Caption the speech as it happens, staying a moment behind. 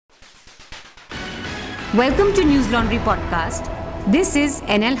Welcome to News Laundry Podcast. This is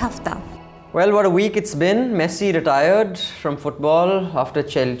NL Hafta. Well, what a week it's been. Messi retired from football after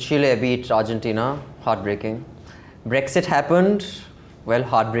Chile beat Argentina. Heartbreaking. Brexit happened. Well,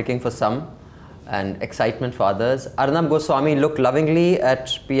 heartbreaking for some and excitement for others. Arnab Goswami looked lovingly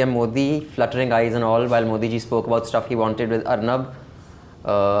at PM Modi, fluttering eyes and all, while Modi ji spoke about stuff he wanted with Arnab.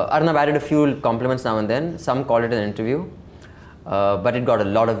 Arnab added a few compliments now and then. Some called it an interview. But it got a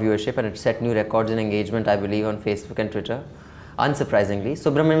lot of viewership and it set new records in engagement, I believe, on Facebook and Twitter. Unsurprisingly,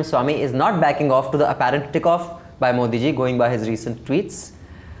 Subramanian Swamy is not backing off to the apparent tick-off by Modi ji, going by his recent tweets.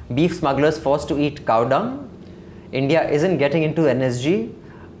 Beef smugglers forced to eat cow dung. India isn't getting into NSG.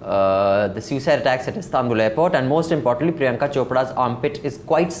 The suicide attacks at Istanbul airport. And most importantly, Priyanka Chopra's armpit is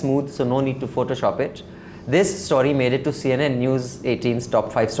quite smooth, so no need to Photoshop it. This story made it to CNN News 18's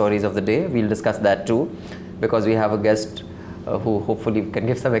top 5 stories of the day. We'll discuss that too, because we have a guest who hopefully can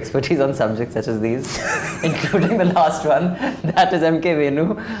give some expertise on subjects such as these, including the last one, that is MK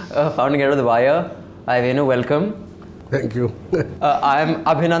Venu, founding editor of The Wire. Hi Venu, welcome. Thank you. I am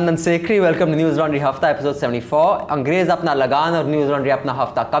Abhinandan Sekhri. Welcome to News Laundry Hafta, episode 74. Angrez apna lagan aur News Laundry apna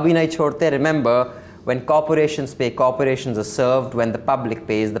hafta kabhi nahi chhodte. Remember, when corporations pay, corporations are served. When the public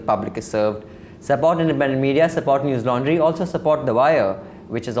pays, the public is served. Support independent media, support News Laundry. Also support The Wire,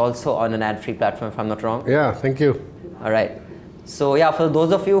 which is also on an ad-free platform, if I'm not wrong. Yeah, thank you. All right. So yeah, for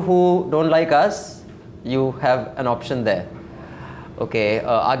those of you who don't like us, you have an option there. Okay,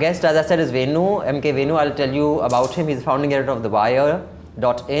 our guest, as I said, is Venu, MK Venu. I'll tell you about him. He's the founding editor of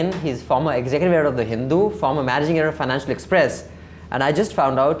TheWire.in. He's former executive editor of The Hindu, former managing editor of Financial Express. And I just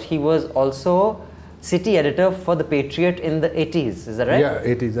found out he was also city editor for The Patriot in the 80s. Is that right? Yeah,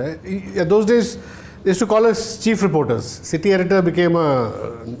 80s. Yeah, those days, they used to call us chief reporters. City editor it came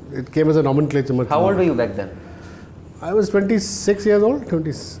as a nomenclature. How old were you back then? I was 26 years old.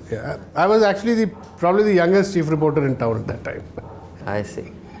 Yeah. I was actually probably the youngest chief reporter in town at that time. I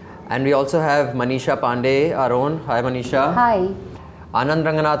see. And we also have Manisha Pandey, our own. Hi, Manisha. Hi. Anand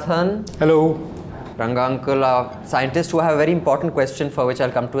Ranganathan. Hello. Ranga Uncle, a scientist who have a very important question for which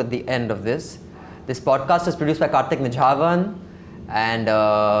I'll come to at the end of this. This podcast is produced by Karthik Nijhavan and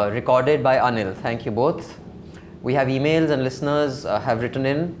recorded by Anil. Thank you both. We have emails and listeners have written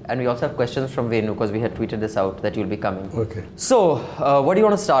in, and we also have questions from Venu because we had tweeted this out that you'll be coming. Okay. So, what do you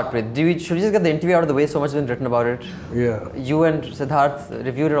want to start with? Should we just get the interview out of the way? So much has been written about it. Yeah. You and Siddharth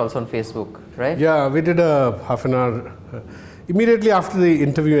reviewed it also on Facebook, right? Yeah, we did a half an hour. Immediately after the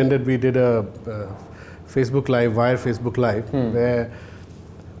interview ended, we did a Facebook Live, Wire Facebook Live, where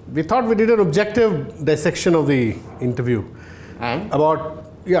we thought we did an objective dissection of the interview. And? About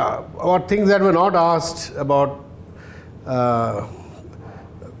things that were not asked, about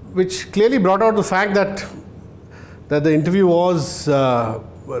which clearly brought out the fact that the interview was,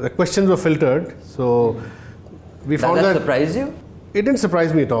 the questions were filtered. So we found that. Does that surprise you? It didn't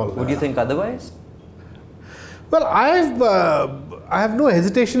surprise me at all. Would you think otherwise? Well, I have no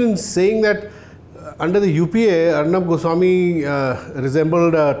hesitation in saying that under the UPA, Arnab Goswami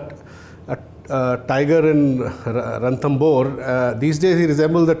resembled a tiger in Ranthambore. These days he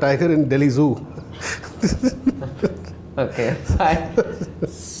resembles the tiger in Delhi Zoo. Okay, fine.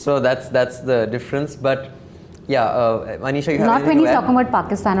 So that's the difference. But yeah, Manisha, you have Not when he's to add? talking about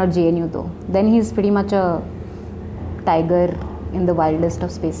Pakistan or JNU though. Then he's pretty much a tiger in the wildest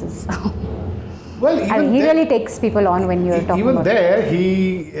of spaces. Well, And he really takes people on when you're talking even about there,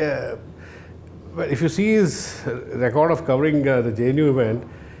 he. If you see his record of covering the JNU event,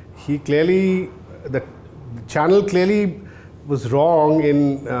 the channel clearly was wrong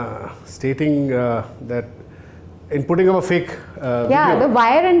in stating that in putting up a fake Yeah, video. The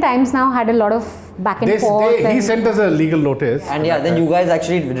Wire and Times now had a lot of back and forth. He sent us a legal notice. And yeah, then you guys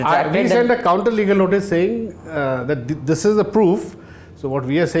actually retracted. We sent a counter legal notice saying that this is the proof. So what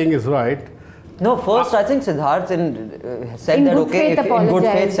we are saying is right. No, first I think Siddharth said In that good faith in good faith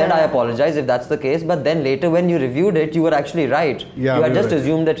apologized, said I apologize if that's the case, but then later when you reviewed it, you were actually right. Yeah, you had we just were.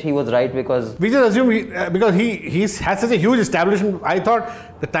 assumed that he was right because We just assume because he has such a huge establishment. I thought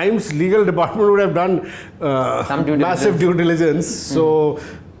the Times legal department would have done Some due massive due diligence. So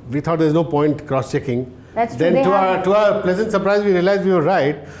we thought there's no point cross-checking. That's true. Then They to have- our pleasant surprise, we realized we were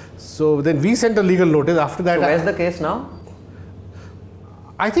right. So then we sent a legal notice. After that, so where's the case now?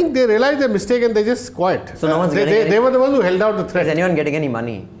 I think they realized their mistake and they just quiet. So no one's getting they any- were the ones who held out the Is threat. anyone getting any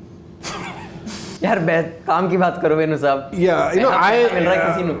money? यार काम की बात करो वेनु साहब. Yeah, मिल रहा है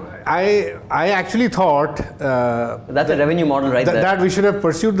किसी को? I actually thought That's a revenue model right there. that we should have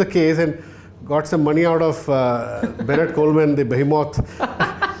pursued the case and got some money out of Bennett Coleman, the behemoth,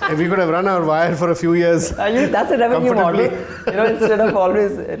 if we could have run our wire for a few years. That's a revenue model. Instead of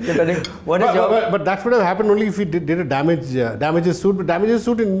always depending. What is But that would have happened only if we did a damages suit. But damages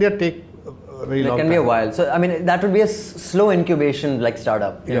suit in India take a very long time. It can be a while. So, I mean, that would be a slow incubation like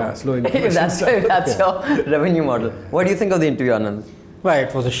startup. Slow incubation. If that's your revenue model. What do you think of the interview, Anand? Well,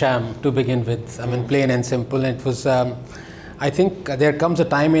 it was a sham to begin with. I mean, plain and simple. It was, I think there comes a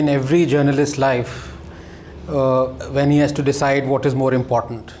time in every journalist's life when he has to decide what is more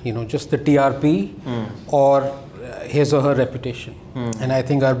important, just the TRP or his or her reputation. And I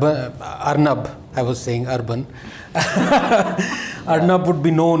think Arnab, I was saying Urban, Arnab would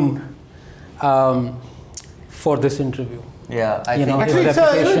be known for this interview. Yeah, I think actually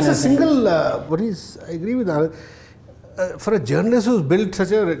it's a single. I agree with Anand. For a journalist who's built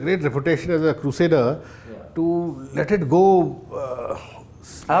such a great reputation as a crusader, to let it go.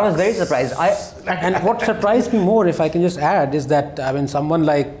 I was very surprised. And what surprised me more, if I can just add, is that someone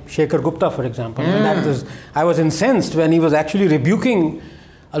like Shekhar Gupta, for example, I was incensed when he was actually rebuking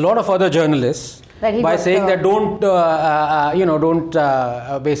a lot of other journalists by saying that don't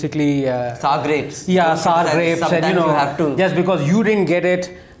basically sour grapes. Yeah, sour grapes, and you have to. Just because you didn't get it,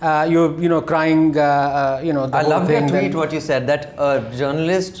 you're crying. I love that tweet. What you said, that a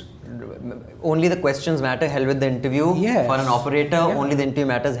journalist. Only the questions matter, hell with the interview. Yes. For an operator, only the interview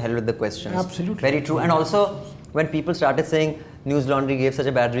matters, hell with the questions. Absolutely. Very true. And also, when people started saying News Laundry gave such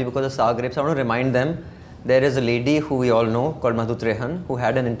a bad review because of sour grapes, I want to remind them, there is a lady who we all know called Madhu Trehan, who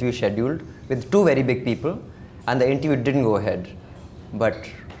had an interview scheduled with two very big people, and the interview didn't go ahead. But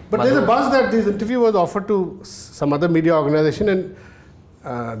there's a buzz that this interview was offered to some other media organization, and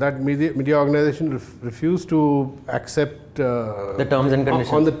that media organization refused to accept the terms and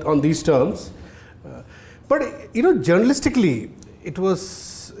conditions on these terms. But journalistically, it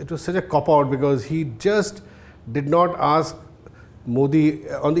was such a cop out, because he just did not ask Modi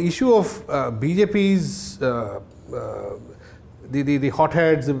on the issue of BJP's the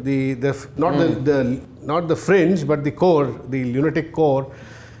hotheads, not the fringe, but the core, the lunatic core.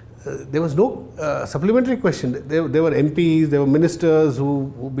 There was no supplementary question. There were MPs, there were ministers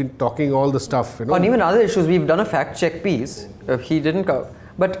who've been talking all the stuff. On even other issues, we've done a fact check piece. He didn't cover.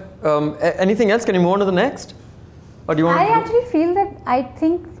 But anything else? Can you move on to the next? Or do you want I actually feel that I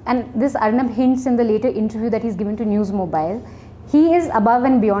think, and this Arnab hints in the later interview that he's given to News Mobile, he is above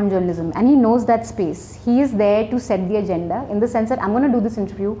and beyond journalism, and he knows that space. He is there to set the agenda in the sense that I'm going to do this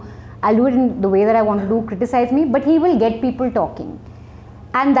interview, I'll do it in the way that I want to do, criticize me, but he will get people talking.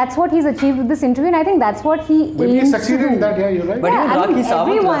 And that's what he's achieved with this interview, and I think that's what he But he succeeded in that, you're right. But even Rakhi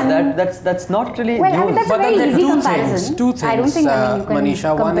Sawant was that. That's not really well, news. I mean, that's But a very then easy there are comparison. two things, I don't think you can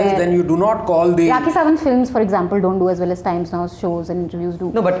Manisha. One is, compare. then you do not call the... Rakhi Sawant's films, for example, don't do as well as Times Now's shows and interviews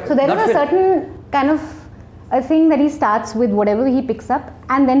do. No, but so there is a certain kind of a thing that he starts with whatever he picks up,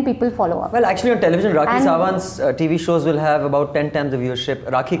 and then people follow up. Well, actually on television, Rakhi Sawant's TV shows will have about 10 times the viewership.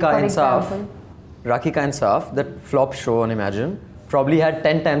 Rakhi Ka Insaf, that flop show on Imagine, probably had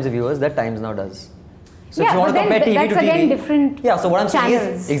 10 times the viewers that Times Now does. So if you want to compare TV that's to again TV, different so what I'm saying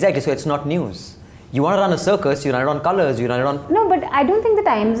channels. is, exactly, so it's not news. You want to run a circus, you run it on colors, you run it on... No, but I don't think the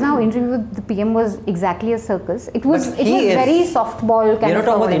Times Now interview with the PM was exactly a circus. It was very softball kind of... You're not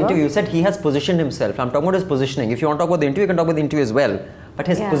talking about the interview. You said he has positioned himself. I'm talking about his positioning. If you want to talk about the interview, you can talk about the interview as well. But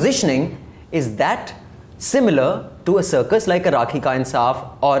his positioning is that similar to a circus like a Rakhi Ka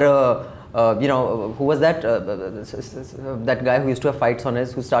Insaf or a... who was that? That guy who used to have fights on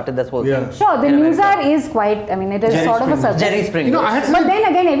who started this whole thing. Sure, the Newshour is quite, it is sort of a circus. Jerry Springer. But then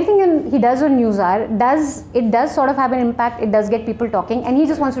again, everything he does on Newshour does sort of have an impact. It does get people talking, and he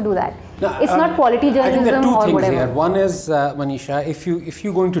just wants to do that. It's not quality journalism I think there are two or things whatever. here. One is, Manisha, if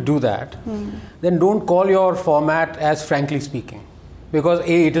you're going to do that, then don't call your format as frankly speaking, because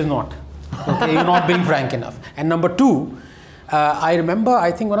A, it is not. Okay, you're not being frank enough. And number two, I remember, I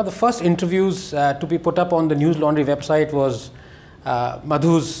think one of the first interviews to be put up on the News Laundry website was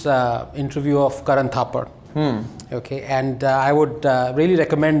Madhu's interview of Karan Thapar. Okay, and I would really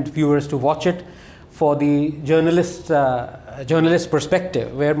recommend viewers to watch it for the journalist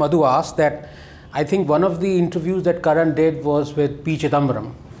perspective, where Madhu asked that, I think one of the interviews that Karan did was with P.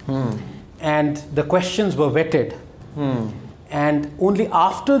 Chidambaram, and the questions were vetted, and only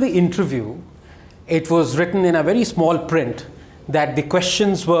after the interview, it was written in a very small print that the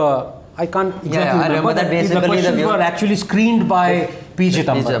questions were, I can't exactly remember that basically the questions were actually screened by P.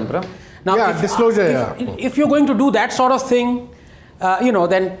 Chidambaram. Now, disclosure. If you're going to do that sort of thing,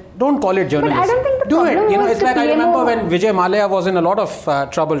 then don't call it journalism. But I don't think the do it. problem was It's like the I remember PMO. when Vijay Mallya was in a lot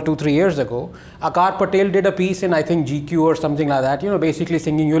of trouble 2-3 years ago. Akar Patel did a piece in, I think, GQ or something like that. Basically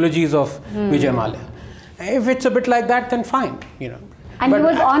singing eulogies of Vijay Mallya. If it's a bit like that, then fine. And he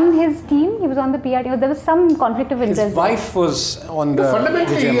was on his team. He was on the PR team. There was some conflict of interest. His wife was on the.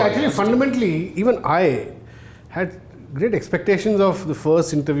 Fundamentally, even I had great expectations of the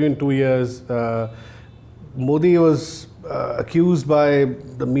first interview in 2 years. Modi was accused by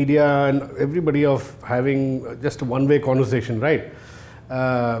the media and everybody of having just a one-way conversation, right?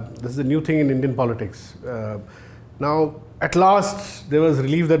 This is a new thing in Indian politics. Now, at last, there was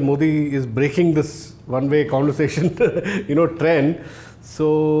relief that Modi is breaking this one-way conversation, trend.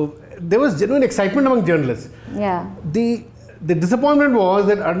 So there was genuine excitement among journalists. Yeah. The disappointment was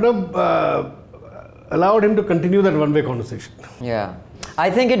that Arnab allowed him to continue that one-way conversation. Yeah. I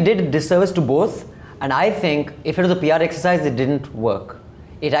think it did disservice to both. And I think if it was a PR exercise, it didn't work.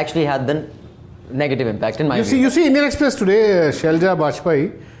 It actually had the negative impact in my view. You see Indian Express today, Shailja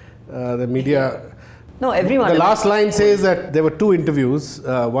Bajpai, the media. No, everyone. The last line says that there were 2 interviews.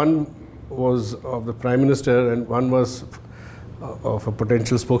 One was of the Prime Minister and one was of a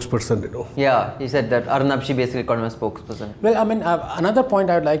potential spokesperson, Yeah, he said that Arnab, basically called him a spokesperson. Well, I mean, another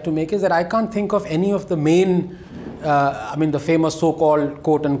point I would like to make is that I can't think of any of the main, the famous so-called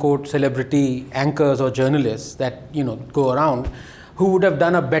quote-unquote celebrity anchors or journalists that, go around who would have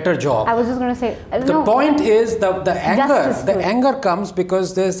done a better job. I was just going to say. The point is the anger comes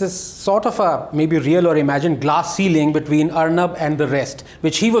because there's this sort of a maybe real or imagined glass ceiling between Arnab and the rest,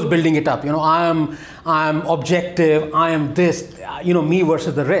 which he was building it up. I am objective. I am this. Me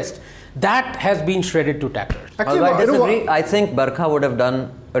versus the rest. That has been shredded to tatters. Although I disagree, I think Barkha would have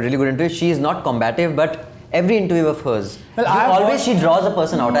done a really good interview. She is not combative, but every interview of hers, she draws a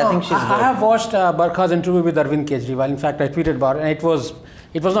person out. I think she's good. I have watched Barkha's interview with Arvind Kejriwal. In fact, I tweeted about it, and it was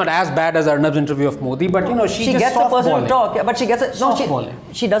not as bad as Arnab's interview of Modi, but she gets a person to talk. Yeah, but she gets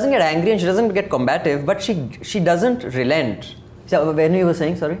she doesn't get angry and she doesn't get combative, but she doesn't relent. So when you were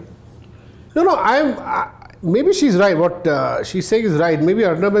saying, sorry? No, maybe she's right. What she's saying is right. Maybe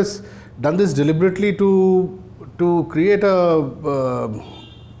Arnab has done this deliberately to create a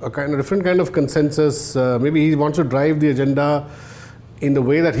different kind of consensus. Maybe he wants to drive the agenda in the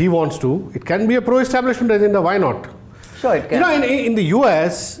way that he wants to. It can be a pro-establishment agenda. Why not? Sure, it can. In the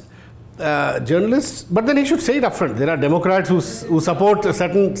US, journalists, but then he should say it upfront. There are Democrats who support a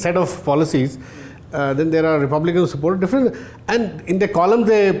certain set of policies. Then there are Republicans who support different. And in the column,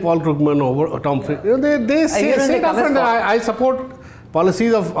 Paul Krugman or Tom Frick, they say it upfront that I support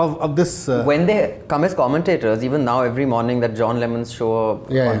policies of this. When they come as commentators, even now every morning that John Lemon's show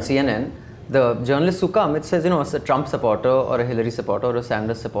on CNN, the journalists who come, it says, it's a Trump supporter or a Hillary supporter or a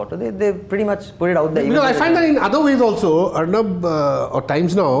Sanders supporter. They pretty much put it out there. Because I find that in other ways also, Arnab or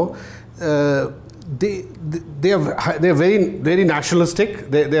Times Now, they are very, very nationalistic.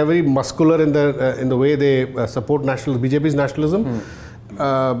 They are very muscular in the way they support BJP's nationalism.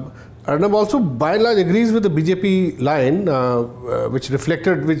 Arnab also by and large agrees with the BJP line, which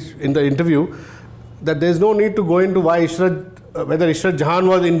reflected in the interview, that there is no need to go into why whether Ishrat Jahan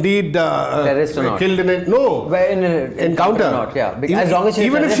was indeed killed in an encounter. As long as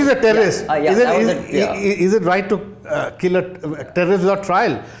even if she's a terrorist, is it right to kill a terrorist without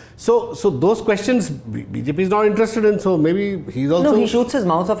trial? So those questions BJP is not interested in. So maybe he's also. No, he shoots his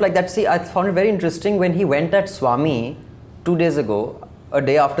mouth off like that. See, I found it very interesting when he went at Swami 2 days ago, a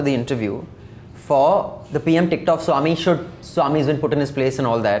day after the interview, for the PM TikTok. Swami's been put in his place and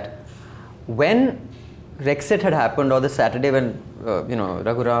all that. When Brexit had happened, or the Saturday when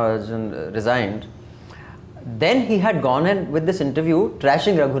Raghu Rajan resigned, then he had gone in with this interview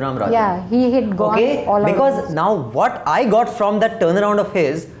trashing Raghuram Rajan. Yeah, he had gone all out. Because now what I got from that turnaround of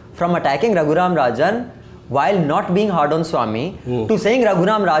his, from attacking Raghuram Rajan while not being hard on Swami, to saying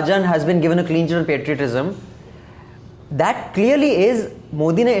Raghuram Rajan has been given a clean sheet on patriotism, that clearly is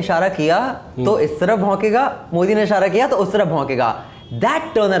Modi ne ishara kiya to is taraf bhonkega, Modi ne ishara kiya to us taraf bhonkega.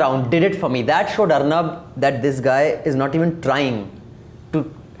 That turnaround did it for me. That showed Arnab that this guy is not even trying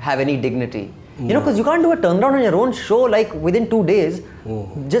to have any dignity. Because you can't do a turnaround on your own show like within 2 days.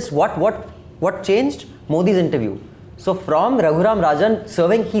 Just what changed? Modi's interview. So from Raghuram Rajan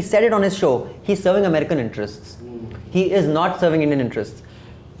serving, he said it on his show, he's serving American interests. He is not serving Indian interests.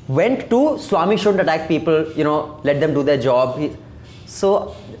 Went to Swami shouldn't attack people, let them do their job.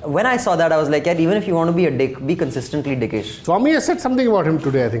 So when I saw that, I was like, even if you want to be a dick, be consistently dickish. Swami has said something about him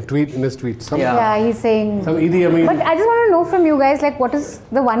today, I think, in his tweet. Yeah, he's saying. Some Idi Amin. But I just want to know from you guys, what is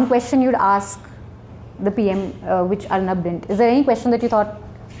the one question you'd ask the PM, which Arnab didn't? Is there any question that you thought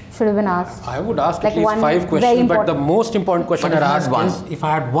should have been asked? I would ask at least 5 questions, but the most important question I'd ask is, if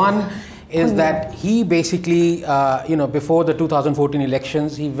I had one, is that he basically, before the 2014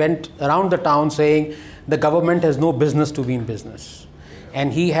 elections, he went around the town saying the government has no business to be in business.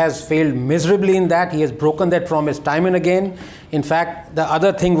 And he has failed miserably in that. He has broken that promise time and again. In fact, the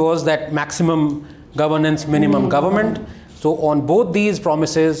other thing was that maximum governance, minimum government. So on both these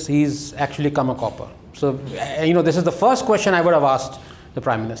promises, he's actually come a copper. So, this is the first question I would have asked the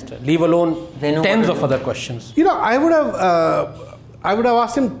Prime Minister, leave alone tens of other questions. I would have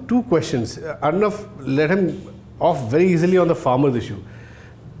asked him two questions. Arnav let him off very easily on the farmers issue.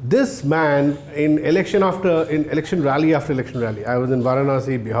 This man, in election rally after election rally, I was in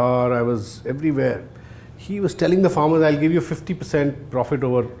Varanasi, Bihar, I was everywhere. He was telling the farmers, I'll give you 50% profit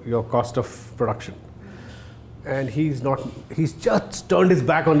over your cost of production. And he's just turned his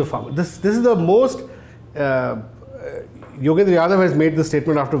back on the farmer. This is the most, Yogendra Yadav has made this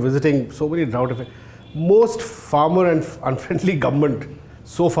statement after visiting so many drought effects, most farmer and unfriendly government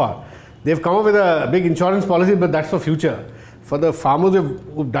so far. They've come up with a big insurance policy, but that's for future. For the farmers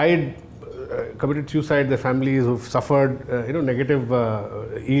who've died, committed suicide, their families who've suffered, negative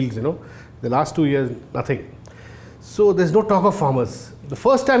yields, the last 2 years, nothing. So there's no talk of farmers. The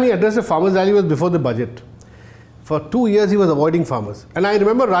first time he addressed a farmers rally was before the budget. For 2 years, he was avoiding farmers. And I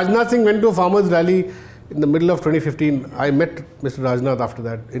remember Rajnath Singh went to a farmers rally in the middle of 2015. I met Mr. Rajnath after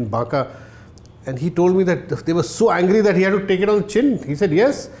that in Banka. And he told me that they were so angry that he had to take it on the chin. He said,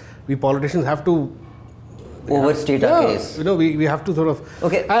 yes, we politicians have to overstate our case. We have to sort of...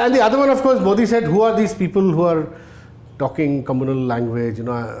 Okay. And the other one, of course, Modi said, who are these people who are talking communal language?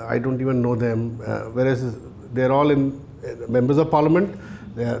 I don't even know them. Whereas they're all members of parliament.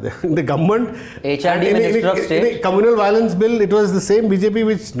 They're in the government. HRD, Minister of State. In the communal violence bill, it was the same BJP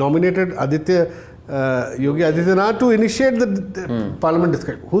which nominated Yogi Adityanath to initiate the parliament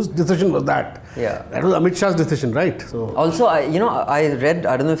discussion. Whose decision was that? Yeah. That was Amit Shah's decision, right? So also, I read,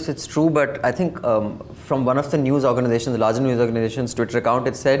 I don't know if it's true, but I think from one of the news organizations, the larger news organization's Twitter account,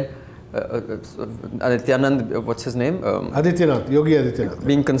 it said Adityanand, what's his name? Adityanath, Yogi Adityanath.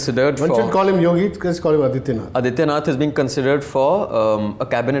 Being considered One should call him Yogi, just call him Adityanath. Adityanath is being considered for a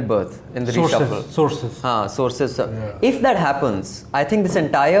cabinet berth in the reshuffle. Sources. Yeah. If that happens, I think this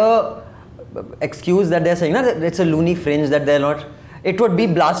entire excuse that they're saying, that it's a loony fringe, that they're not, it would be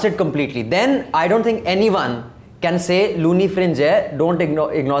blasted completely. Then I don't think anyone can say loony fringe, don't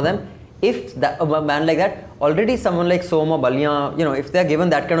ignore them. If a man like that, already someone like Som or Baliya, if they're given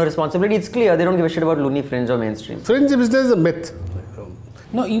that kind of responsibility, it's clear they don't give a shit about loony fringe or mainstream. Fringe business is a myth.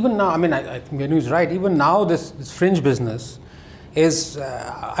 No, even now, I think Venu is right. Even now, this fringe business is,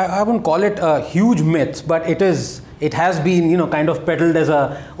 I wouldn't call it a huge myth, but it has been, kind of peddled as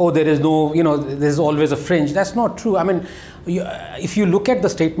there is no, there's always a fringe. That's not true. If you look at the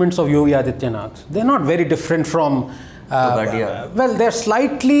statements of Yogi Adityanath, they're not very different from Togadia. Well, they're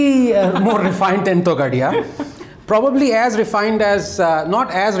slightly more refined than Togadia. Probably as refined as, not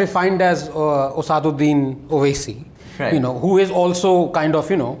as refined as Osaduddin Owaisi, right. Who is also kind of,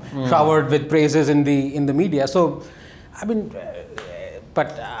 showered with praises in the media. So,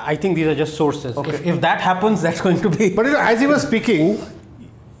 but I think these are just sources. Okay. If that happens, that's going to be... But as he was speaking,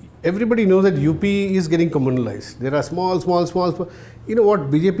 everybody knows that UP is getting communalized. There are small. What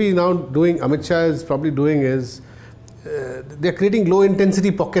BJP is now doing, Amit Shah is probably doing is, they're creating low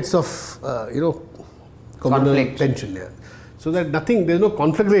intensity pockets of, communal conflict. tension. Yeah. So that there's no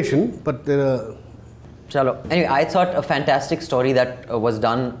conflagration, but there are... Chalo. Anyway, I thought a fantastic story that was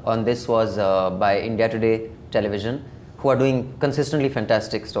done on this was by India Today Television, who are doing consistently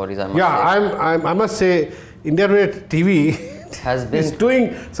fantastic stories, I must say. I must say, India Today TV has been is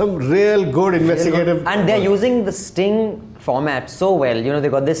doing some real good investigative... And they're using the Sting format so well. They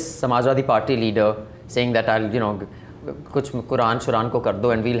got this Samajwadi Party leader saying that kuch Quran ko kar do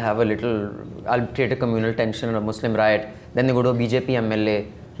and we'll have I'll create a communal tension and a Muslim riot. Then they go to a BJP MLA,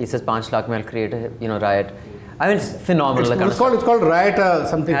 he says 5 lakh mein I'll create a riot. It's phenomenal. It's called riot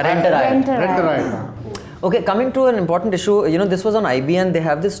something. Rent a riot. Okay, coming to an important issue, this was on IBN, they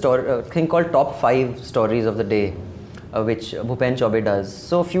have this thing called top 5 stories of the day, which Bhupen Chaubey does.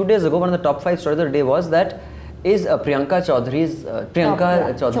 So a few days ago, one of the top 5 stories of the day was that is Priyanka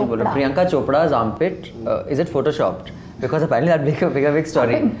Chopra's armpit, is it photoshopped? Because apparently that became a big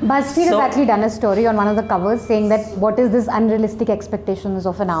story. BuzzFeed has actually done a story on one of the covers saying that what is this unrealistic expectations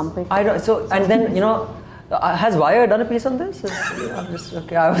of an armpit? And then, has Wire done a piece on this? I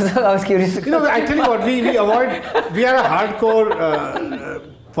was curious. I tell you what, we avoid, we are a hardcore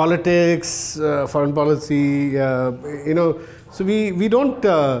politics, foreign policy, so we don't...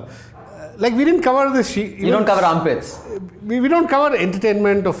 we didn't cover this. You don't cover armpits. We don't cover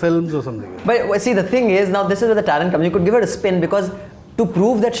entertainment or films or something. But see, the thing is, now this is where the talent comes. You could give her a spin because to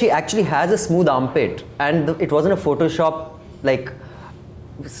prove that she actually has a smooth armpit and it wasn't a Photoshop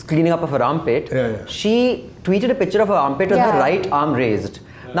cleaning up of her armpit, she tweeted a picture of her armpit with her right arm raised.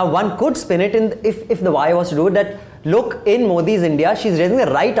 Now one could spin it if the wire was to do it that look, in Modi's India, she's raising the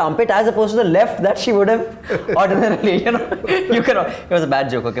right armpit as opposed to the left that she would have ordinarily, You cannot. It was a bad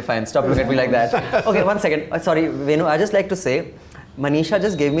joke. Okay, fine. Stop looking at me like that. Okay, 1 second. Sorry, Venu. I just like to say, Manisha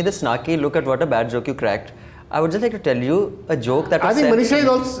just gave me the snarky look at what a bad joke you cracked. I would just like to tell you a joke that was I think said. Manisha is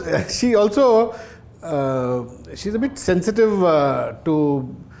also, she's a bit sensitive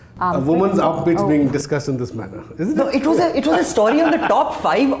to a woman's armpits being discussed in this manner, isn't No, it? it was a story on the top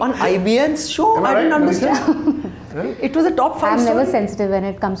 5 on IBN's show. Am I I didn't right, understand. It was a top 5 I'm story. never sensitive when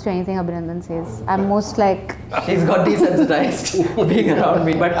it comes to anything Abhinandan says. I'm most like, She's got desensitized being around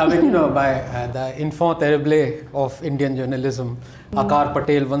me. But I mean, by the enfant terrible of Indian journalism, Akar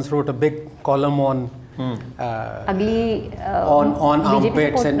Patel once wrote a big column on ugly. on BJP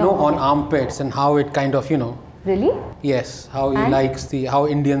armpits support? and on armpits and how it kind of Really? yes, how he And? likes how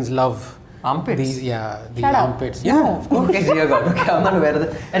Indians love Armpits? the Shut up. armpits. No. Yeah, of course. Okay, dear God. Okay, I'm not aware of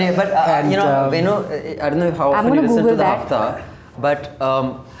that. Anyway, but And, Venu, I don't know how I'm often you gonna listen to Google the that. Hafta, but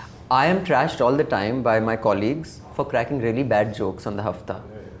I am trashed all the time by my colleagues for cracking really bad jokes on the Hafta,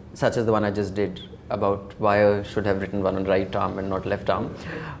 such as the one I just did about why I should have written one on right arm and not left arm.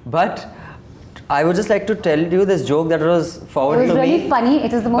 But I would just like to tell you this joke that was forwarded It was to really me funny.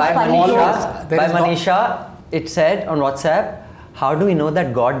 It is the most by funny Manisha. joke. There By is not- Manisha, it said on WhatsApp, how do we know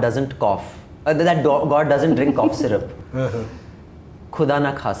that God doesn't cough? That God doesn't drink cough syrup? Khuda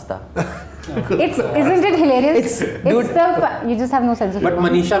na khasta. Isn't it hilarious? Dude. You just have no sense of But humor.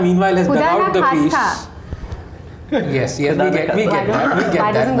 Manisha meanwhile has dug Khuda out na the piece. khasta. Yes, we get that. We Why get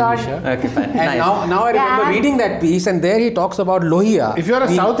that, doesn't God- Manisha. Okay, fine. And Nice. now I remember Yeah. reading that piece, and there he talks about Lohia. If you're a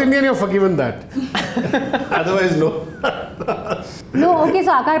South Indian, you're forgiven that. Otherwise, no. No, okay,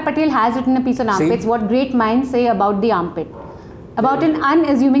 so Akar Patel has written a piece on See? armpits. What great minds say about the armpit. About an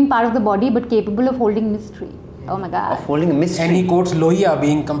unassuming part of the body but capable of holding mystery. Oh my god. Of holding a mystery. And he quotes Lohia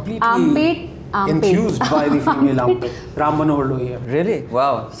being completely Armpit. enthused by the female armpit. Ram Manohar Lohia. Really?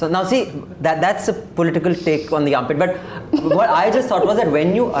 Wow. So now see, that's a political take on the armpit. But what I just thought was that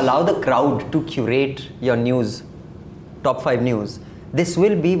when you allow the crowd to curate your news, top 5 news, this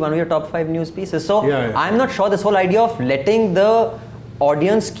will be one of your top 5 news pieces. So Yeah. I'm not sure this whole idea of letting the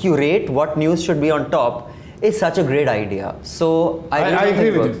audience curate what news should be on top is such a great idea. So I don't agree think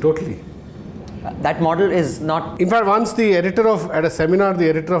it with you, works. totally. That model is not. In fact, once at a seminar, the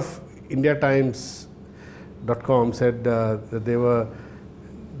editor of IndiaTimes.com said that they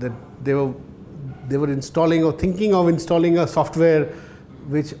were installing or thinking of installing a software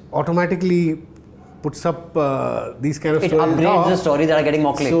which automatically puts up these kind of It stories. upgrades the stories that are getting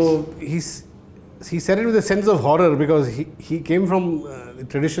more clicks. So he said it with a sense of horror because he came from the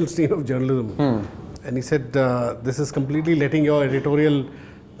traditional stream of journalism, and he said this is completely letting your editorial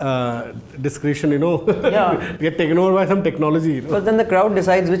discretion, Yeah. get taken over by some technology. But then the crowd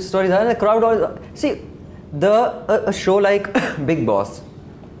decides which stories are. The crowd always see a show like Big Boss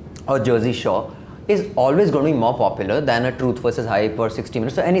or Jersey Shore is always going to be more popular than a Truth versus Hype or 60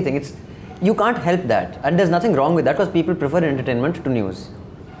 Minutes or anything. You can't help that, and there's nothing wrong with that because people prefer entertainment to news.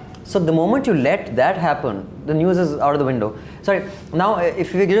 So the moment you let that happen, the news is out of the window. Sorry. Now,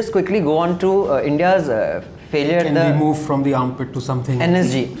 if we just quickly go on to India's failure Can at we the move from the armpit to something?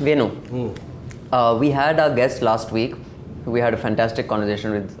 NSG, Venu. We had our guest last week. We had a fantastic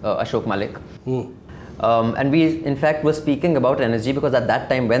conversation with Ashok Malik. And we, in fact, were speaking about NSG because at that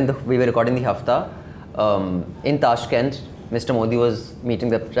time when we were recording the Hafta, in Tashkent, Mr. Modi was meeting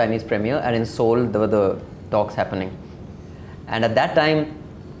the Chinese premier, and in Seoul, there were the talks happening. And at that time,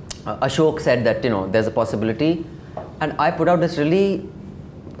 Ashok said that, there's a possibility. And I put out this really,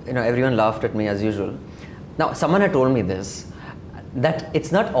 everyone laughed at me as usual. Now, someone had told me this, that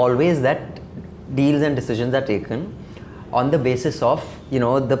it's not always that deals and decisions are taken on the basis of,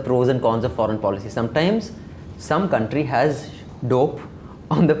 the pros and cons of foreign policy. Sometimes some country has dope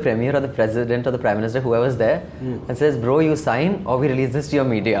on the premier or the president or the prime minister, whoever's there, and says, bro, you sign or we release this to your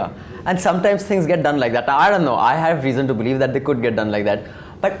media. And sometimes things get done like that. I don't know. I have reason to believe that they could get done like that.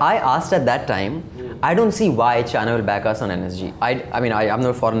 But I asked at that time, I don't see why China will back us on NSG. I'm not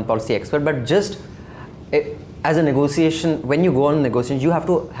a foreign policy expert, but just as a negotiation, when you go on negotiations, you have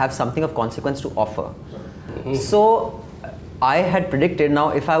to have something of consequence to offer. So I had predicted, now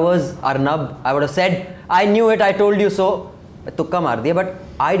if I was Arnab, I would have said, I knew it, I told you so. Tukka maar diya, but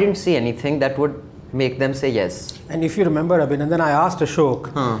I didn't see anything that would make them say yes. And if you remember, Abhinandan, I asked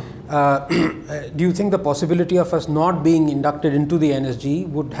Ashok, do you think the possibility of us not being inducted into the NSG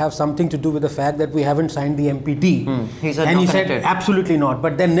would have something to do with the fact that we haven't signed the MPT? He said and not he said, connected. absolutely not.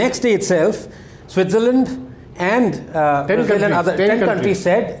 But then next day itself, Switzerland and Brazil and other 10 countries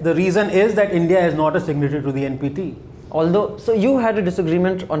said the reason is that India is not a signatory to the NPT. Although, so you had a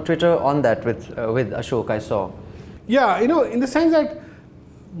disagreement on Twitter on that with Ashok, I saw. Yeah, in the sense that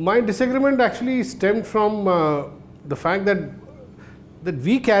my disagreement actually stemmed from the fact that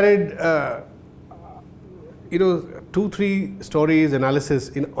we carried, 2-3 stories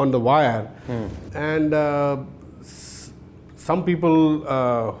analysis on the wire, and some people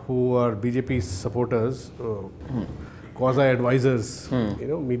who are BJP supporters, quasi advisors,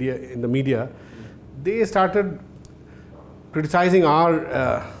 in the media, they started criticizing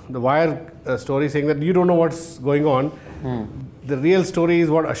the wire story, saying that you don't know what's going on. The real story is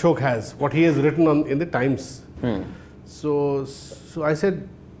what Ashok has, what he has written in the Times. So I said,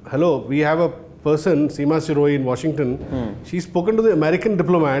 hello, we have a person, Seema Shiroi in Washington. She's spoken to the American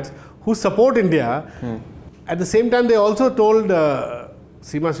diplomats who support India. At the same time, they also told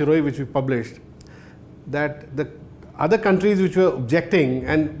Seema Shiroi, which we published, that the other countries which were objecting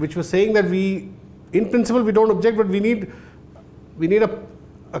and which were saying that in principle, we don't object, but we need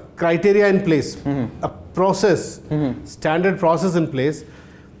a criteria in place, a process, standard process in place.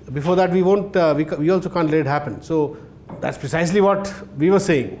 Before that, we won't. We also can't let it happen. So that's precisely what we were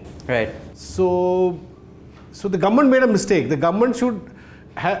saying. Right. So the government made a mistake. The government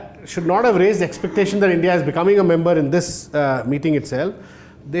should not have raised the expectation that India is becoming a member in this meeting itself.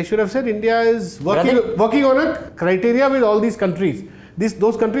 They should have said India is working on a criteria with all these countries.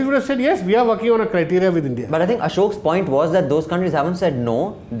 Those countries would have said, yes, we are working on a criteria with India. But I think Ashok's point was that those countries haven't said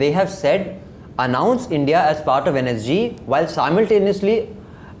no. They have said announce India as part of NSG while simultaneously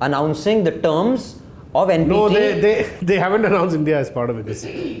announcing the terms of NPT. No, they haven't announced India as part of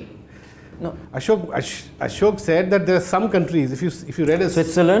NSG. No. Ashok said that there are some countries, if you read it,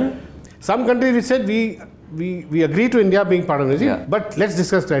 Switzerland. Some countries which said we agree to India being part of NSG, but let's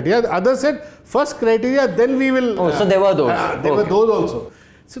discuss criteria. The others said first criteria, then we will. Oh, so there were those. There were those also.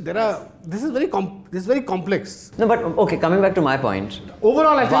 So this is very complex. No, but okay. Coming back to my point.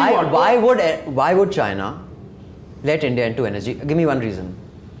 Overall, I tell you what. Why would China let India into NSG? Give me one reason.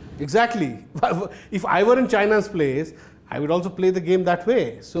 Exactly. If I were in China's place, I would also play the game that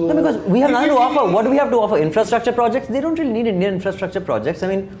way. So no, because we have nothing to offer. What do we have to offer? Infrastructure projects? They don't really need Indian infrastructure projects. I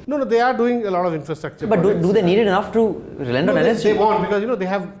mean, no, they are doing a lot of infrastructure. But projects. do they need it enough to relent on NSG? They won't, because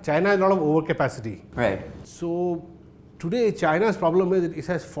China has a lot of overcapacity. Right. So today China's problem is it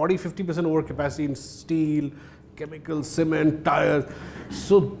has 40-50% overcapacity in steel, chemicals, cement, tires.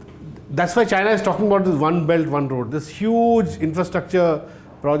 So that's why China is talking about this one belt, one road. This huge infrastructure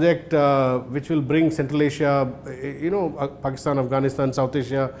project which will bring Central Asia, Pakistan, Afghanistan, South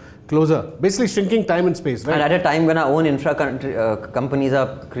Asia closer. Basically shrinking time and space. Right? And at a time when our own infra companies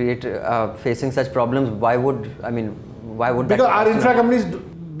are facing such problems, why would because our infra companies,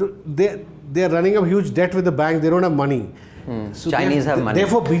 they are running a huge debt with the banks. They don't have money. So Chinese have money.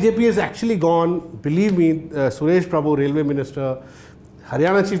 Therefore, BJP has actually gone. Believe me, Suresh Prabhu, Railway Minister,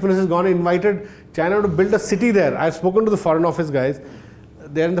 Haryana Chief Minister has gone and invited China to build a city there. I've spoken to the Foreign Office guys.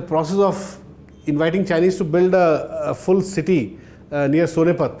 They are in the process of inviting Chinese to build a full city near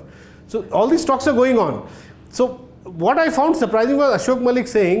Sonepat. So all these talks are going on. So what I found surprising was Ashok Malik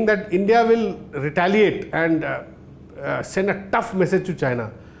saying that India will retaliate and send a tough message to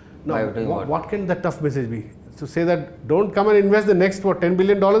China. Now, what can that tough message be? To say that don't come and invest the next $10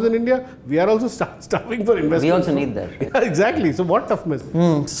 billion in India. We are also starving for investment. We also need that. Yeah, exactly. So what tough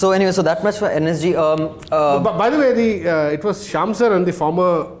message? So anyway, so that much for NSG. By the way, it was Shyam Saran, the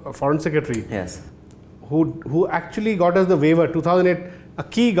former Foreign Secretary, yes, who actually got us the waiver 2008. A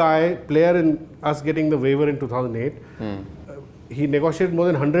key player in us getting the waiver in 2008. He negotiated more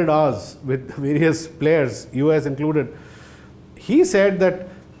than 100 hours with various players, US included. He said that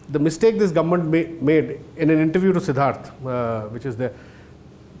the mistake this government made in an interview to Siddharth, which is there,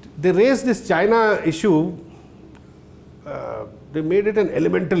 they raised this China issue. They made it an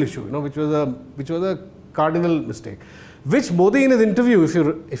elemental issue, which was a cardinal mistake. Which Modi in his interview,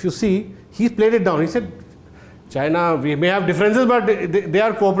 if you see, he played it down. He said, China, we may have differences, but they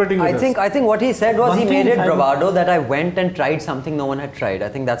are cooperating with us. I think what he said was he made it bravado that I went and tried something no one had tried. I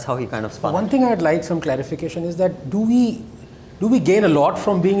think that's how he kind of spun. One thing I'd like some clarification is that do we gain a lot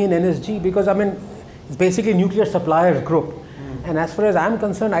from being in NSG? Because it's basically nuclear suppliers group. And as far as I'm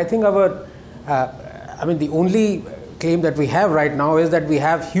concerned, I think the only claim that we have right now is that we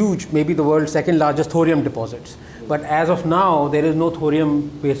have huge, maybe the world's second largest thorium deposits. But as of now, there is no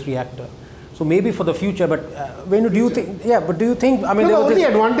thorium-based reactor. So maybe for the future, but when do you think? Yeah, but do you think? The only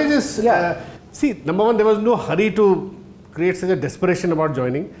advantage is, see, number one, there was no hurry to create such a desperation about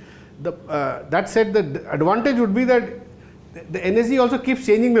joining. That said, the advantage would be that the NSE also keeps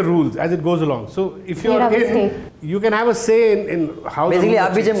changing the rules as it goes along. So if you You are have a in, say. you can have a say in how. Basically, the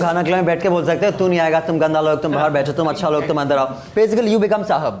आप भी gym खाना खिलाने बैठ के बोल सकते हो तू नहीं आएगा तुम गंदा लोग तुम बाहर बैठो तुम अच्छा लोग तुम अंदर आओ. Basically, you become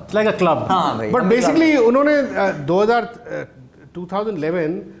साहब. It's like a club. हाँ भाई. But basically, उन्होंने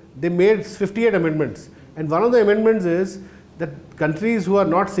 2011 they made 58 amendments, and one of the amendments is that countries who are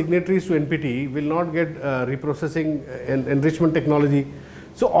not signatories to NPT will not get reprocessing and enrichment technology.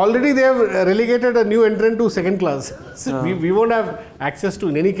 So already they have relegated a new entrant to second class. So we won't have access to,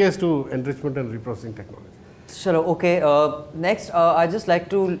 in any case, to enrichment and reprocessing technology. Chalo, okay. Next, I just like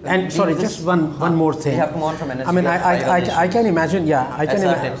to. And sorry, just one more thing. We have to move on from NSE. I mean, I can imagine. Yeah, I can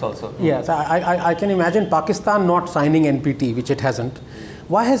imagine. Also. Yes, I can imagine Pakistan not signing NPT, which it hasn't.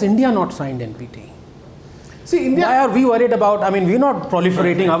 Why has India not signed NPT? See, India. Why are we worried about? I mean, we're not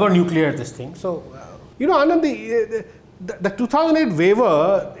proliferating our nuclear this thing. So, You know, Anand, the 2008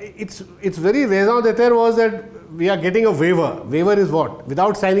 waiver, it's very raison d'etre was that we are getting a waiver. Waiver is what?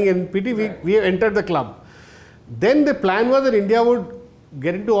 Without signing NPT, we have entered the club. Then the plan was that India would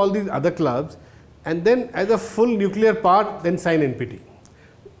get into all these other clubs and then as a full nuclear power, then sign NPT.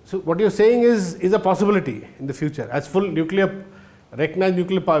 So what you're saying is a possibility in the future. As full nuclear, recognized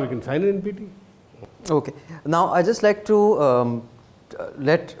nuclear power, we can sign an NPT. Okay. Now, I just like to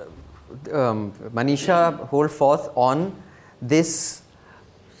let Manisha hold forth on this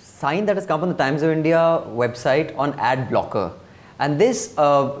sign that has come from the Times of India website on ad blocker. And this,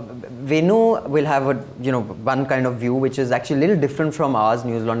 Venu will have a, one kind of view which is actually a little different from ours,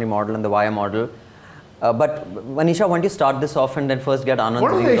 News Laundry model and the Wire model. But Manisha, why don't you start this off and then first get Anand's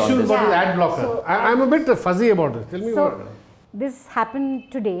What are the views on issues this? about the ad blocker? So, I'm a bit fuzzy about this. Tell me So, what. this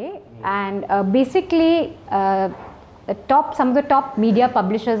happened today, and basically, some of the top media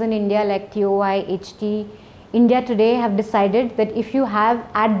publishers in India like TOI, HT, India Today have decided that if you have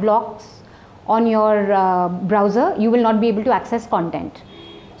ad blocks on your browser, you will not be able to access content.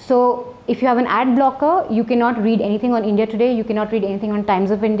 So, if you have an ad blocker, you cannot read anything on India Today, you cannot read anything on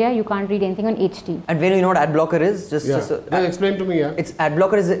Times of India, you can't read anything on HT. And Venu, you know what ad blocker is? Just Explain to me, yeah. It's ad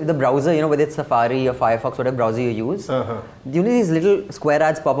blocker is the browser, whether it's Safari or Firefox, whatever browser you use. You know these little square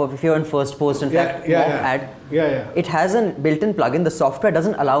ads pop up if you're on first post, in fact, ad. It has a built-in plugin. The software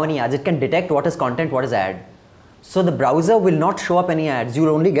doesn't allow any ads. It can detect what is content, what is ad. So the browser will not show up any ads.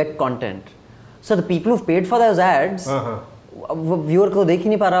 You'll only get content. So the people who've paid for those ads, viewer ko dekh hi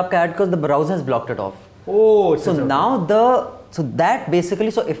nahi pa raha aapka ad because the browser has blocked it off. Oh, so now that basically,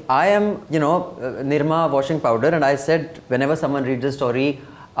 so if I am, Nirma washing powder and I said whenever someone reads a story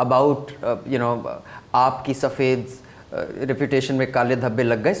about, aapki safed reputation mein kaale dhabbe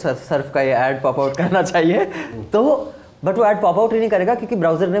lag gaye, surf ka ye ad pop out karna chahiye. तो but वो ad pop out ही नहीं करेगा क्योंकि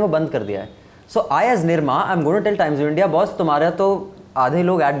browser ने वो बंद कर दिया है. So I as Nirma, I'm going to tell Times of India, boss, तुम्हारा तो आधे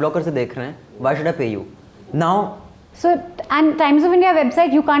लोग ad blocker से देख रहे हैं. Why should I pay you? Now. So, and Times of India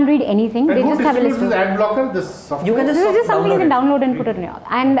website, you can't read anything. And they who just have a list distributes of ad blocker? This software? You can This is just something you can download and put it in your.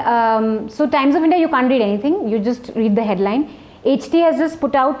 And so Times of India, you can't read anything. You just read the headline. HT has just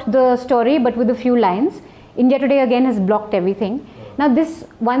put out the story, but with a few lines. India Today again has blocked everything. Now, this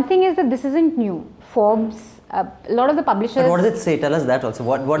one thing is that this isn't new. Forbes, a lot of the publishers. But what does it say? Tell us that also.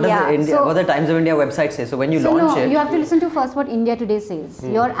 What does what the Times of India website say? So when you launch it, you have to listen to first what India Today says.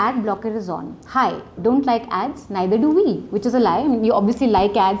 Your ad blocker is on. Hi, don't like ads, neither do we, which is a lie. I mean, you obviously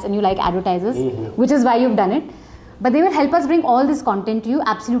like ads and you like advertisers, which is why you've done it. But they will help us bring all this content to you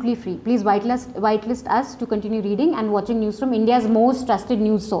absolutely free. Please whitelist us to continue reading and watching news from India's most trusted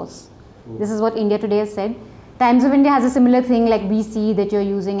news source. This is what India Today has said. Times of India has a similar thing like BC that you're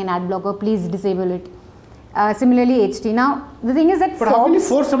using an ad blocker. Please disable it. Similarly, HT. Now, the thing is that But how can you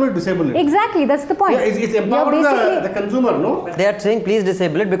force somebody to disable it? Exactly, that's the point. Yeah, it's empowering the consumer, no? they are saying please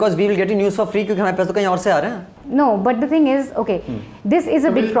disable it because we will get you news for free क्योंकि हमारे पैसे तो कहीं और से आ रहे हैं. No, but the thing is, okay, this is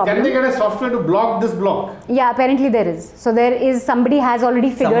a big problem. Can they get a software to block this block? Yeah, apparently there is. So there is, somebody has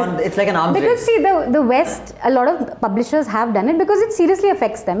already figured. It's like an arms Because race. see, the West, a lot of publishers have done it because it seriously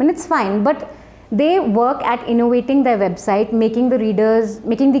affects them and it's fine. But they work at innovating their website, making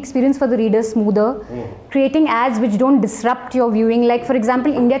the experience for the readers smoother, creating ads which don't disrupt your viewing. Like for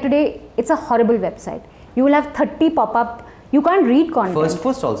example, India Today, it's a horrible website. You will have 30 pop-up. You can't read content. First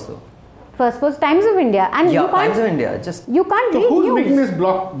post also. First post, Times of India, and you can't. Times of India. You can't So read who's news. making this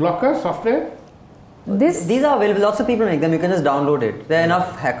blocker software? These are available. Lots of people make them. You can just download it. There are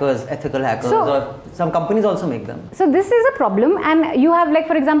enough hackers, ethical hackers, or some companies also make them. So this is a problem, and you have, like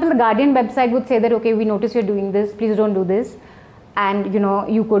for example, the Guardian website would say that okay, we notice you're doing this. Please don't do this, and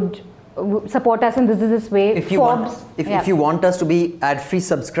you could support us in this way. If you want us to be ad-free,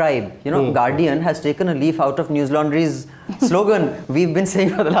 subscribe. Guardian has taken a leaf out of News Laundry's slogan. We've been saying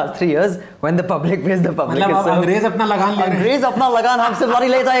for the last 3 years, when the public pays, the public is served. अंग्रेज अपना लगान ले रहे हैं. अंग्रेज अपना लगान हमसे लॉरी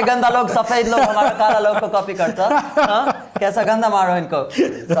ले जाए. गंदा लोग, सफेद लोग, हमारा काला लोग को कॉपी करता. कैसा गंदा मारो इनको.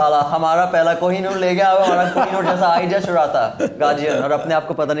 साला हमारा पहला कोहिनूर ले गया, हमारा कोहिनूर जैसा आइडिया चुराता गार्जियन, और अपने आप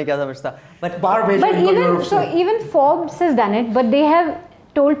को पता नहीं क्या समझता. But even Forbes has done it, but they have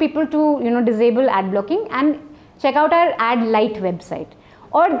told people to disable ad blocking and check out our ad light website,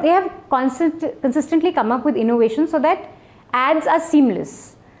 or they have consistently come up with innovation so that ads are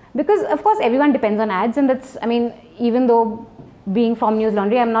seamless, because of course everyone depends on ads, and that's, I mean, even though being from News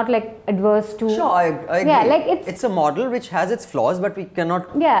Laundry, I'm not like adverse to. Sure, I agree. Yeah, like it's a model which has its flaws, but we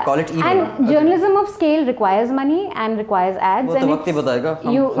cannot call it evil. And journalism of scale requires money and requires ads. वो तो वक्त ही बताएगा.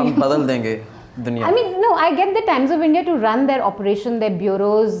 हम बदल देंगे दुनिया. I mean, no, I get the Times of India to run their operation, their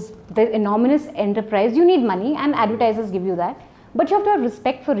bureaus, their enormous enterprise. You need money, and advertisers give you that. But you have to have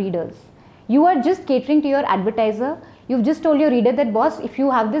respect for readers. You are just catering to your advertiser. You've just told your reader that, boss, if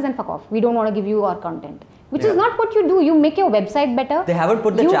you have this, then fuck off. We don't want to give you our content. Which is not what you do. You make your website better. They haven't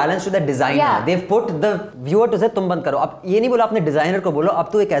put the challenge to the designer. Yeah. They've put the viewer to say, तुम बंद करो. अब ये नहीं बोला अपने designer को बोलो, अब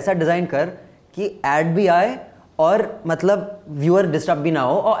तू एक ऐसा डिजाइन कर कि ad भी आए और मतलब viewer disturb भी ना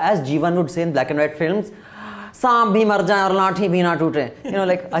हो. और as Jeevan would say in black and white films, सांप भी मर जाए और लाठी भी ना टूटे.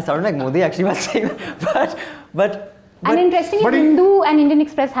 Like I sound like Modi actually while saying that. But and interestingly, Hindu and Indian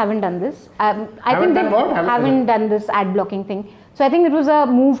Express haven't done this. I think they haven't done this ad blocking thing. So I think it was a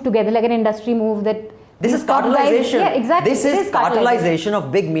move together, like an industry move that. This is cartelization. Yeah, exactly. This is cartelization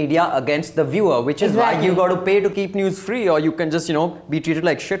of big media against the viewer, which is why you got to pay to keep news free, or you can just be treated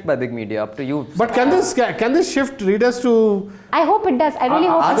like shit by big media. Up to you. But can this shift readers to? I hope it does. I really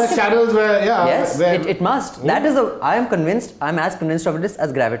hope other channels where yes, it must. That is I am convinced. I am as convinced of it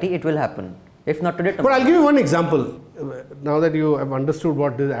as gravity. It will happen. If not today, tomorrow. But I'll give you one example. Now that you have understood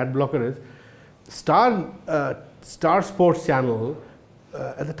what this ad blocker is, Star Sports channel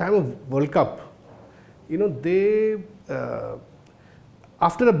at the time of World Cup. They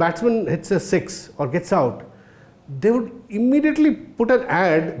after a batsman hits a 6 or gets out, they would immediately put an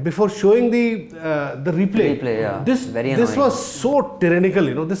ad before showing the replay. Yeah. This was so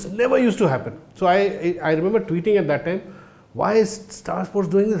tyrannical. This never used to happen. So I remember tweeting at that time, why is Star Sports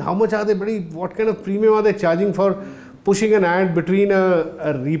doing this? How much are they? What kind of premium are they charging for pushing an ad between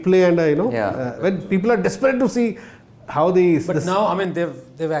a replay and when people are desperate to see. But now, I mean,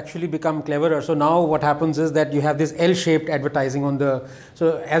 they've actually become cleverer. So now what happens is that you have this L-shaped advertising on the.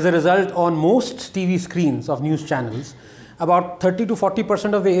 So as a result, on most TV screens of news channels, about 30 to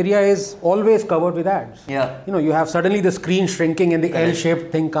 40% of the area is always covered with ads. Yeah. You have suddenly the screen shrinking and the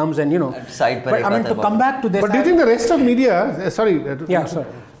L-shaped thing comes and Side but I mean, to come back to this. But do you think the rest of media? Sorry.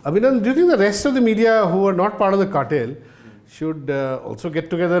 Abhinandan, do you think the rest of the media who are not part of the cartel should also get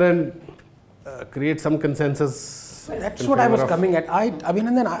together and create some consensus? That's what I was coming at.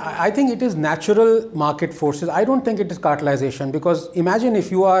 I think it is natural market forces. I don't think it is cartelization, because imagine if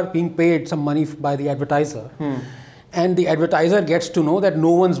you are being paid some money by the advertiser and the advertiser gets to know that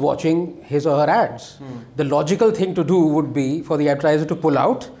no one's watching his or her ads. The logical thing to do would be for the advertiser to pull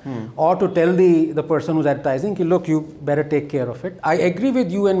out or to tell the person who's advertising, look, you better take care of it. I agree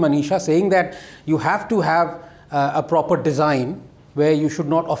with you and Manisha saying that you have to have a proper design where you should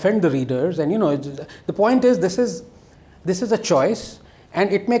not offend the readers, and the point is this is a choice,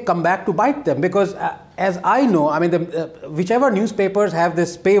 and it may come back to bite them, because as I know, I mean, whichever newspapers have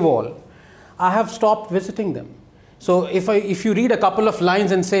this paywall, I have stopped visiting them. So if you read a couple of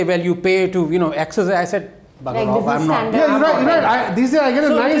lines and say, well, you pay to exercise, I said, like off, I'm not. Yeah, you're right. These days I get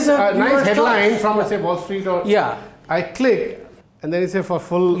a nice headline from say Wall Street or I click. And then you say for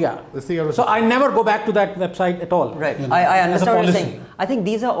full. So I never go back to that website at all. Right. I understand what you're saying. I think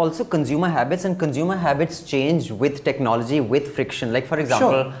these are also consumer habits, and consumer habits change with technology, with friction. Like for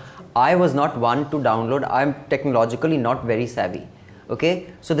example, I was not one to download. I'm technologically not very savvy. Okay.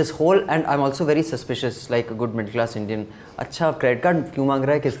 So this whole, and I'm also very suspicious, like a good middle class Indian. अच्छा credit card क्यों मांग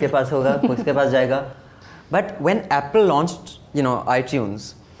रहा है? किसके पास होगा? किसके पास जाएगा? But when Apple launched,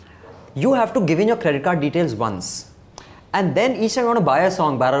 iTunes, you have to give in your credit card details once. And then each time I want to buy a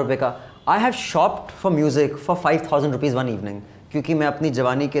song, 12 रुपए का, I have shopped for music for 5,000 rupees one evening. क्योंकि मैं अपनी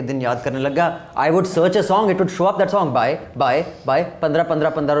जवानी के दिन याद करने लगा. I would search a song, it would show up that song. Buy, 15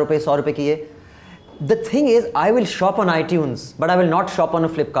 रुपए, 100 रुपए की ये. The thing is, I will shop on iTunes, but I will not shop on a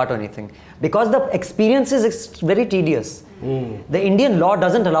Flipkart or anything, because the experience is very tedious. The Indian law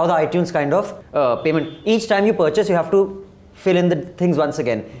doesn't allow the iTunes kind of payment. Each time you purchase, you have to fill in the things once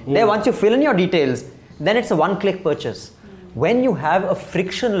again. There, once you fill in your details, then it's a one-click purchase. When you have a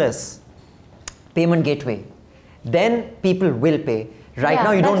frictionless payment gateway, then people will pay. Right Yeah,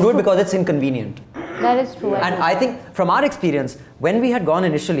 now, you don't that's do it true. because it's inconvenient. That is true. And I think from our experience, when we had gone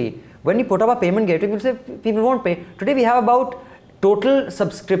initially, when we put up a payment gateway, people say people won't pay. Today we have about total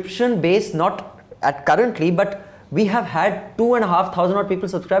subscription base, not at currently, but we have had 2,500 odd people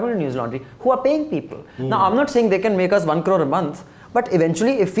subscribing to News Laundry who are paying people. Now I'm not saying they can make us 1 crore a month, but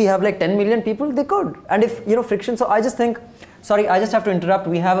eventually if we have like 10 million people, they could. And if, friction, so I just think, sorry, I just have to interrupt.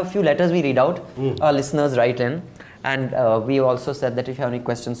 We have a few letters we read out, our listeners write in. And we also said that if you have any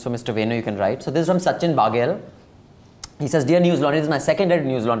questions for Mr. Venu, you can write. So this is from Sachin Baghel. He says, Dear News Laundry, this is my second day at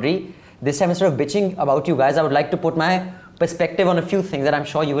News Laundry. This time instead of bitching about you guys, I would like to put my perspective on a few things that I'm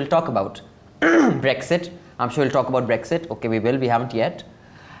sure you will talk about. Brexit. I'm sure we'll talk about Brexit. Okay, we will. We haven't yet.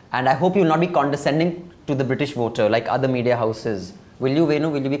 And I hope you will not be condescending to the British voter like other media houses. Will you, Venu?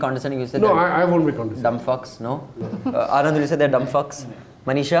 Will you be condescending? You said No, I won't be condescending. dumb fucks, no? Anand, will you say they're dumb fucks?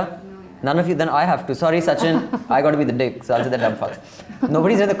 Manisha? None of you? Then I have to. Sorry, Sachin. I got to be the dick, so I'll say they're dumb fucks.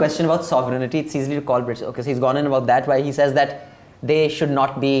 Nobody's had the question about sovereignty. It's easy to call British. Okay, so he's gone in about that, why he says that they should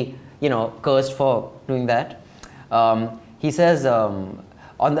not be, cursed for doing that. He says,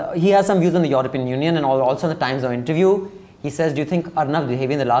 he has some views on the European Union and also on the Times Now interview. He says, do you think Arnab's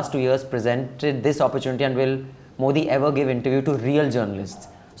behavior in the last 2 years presented this opportunity, and will Modi ever give interview to real journalists?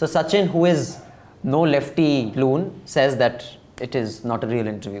 So Sachin, who is no lefty loon, says that it is not a real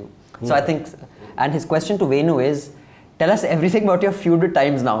interview. So I think, and his question to Venu is, tell us everything about your feud with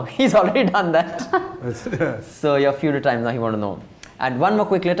Times Now. He's already done that. So your feud with Times Now, he want to know. And one more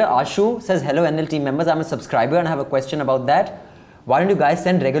quick letter, Ashu says, hello NL team members, I'm a subscriber and I have a question about that. Why don't you guys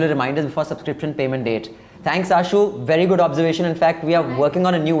send regular reminders before subscription payment date? Thanks Ashu, very good observation. In fact, we are working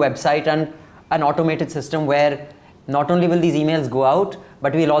on a new website and an automated system where not only will these emails go out,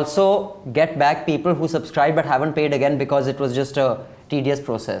 but we'll also get back people who subscribed but haven't paid again because it was just a tedious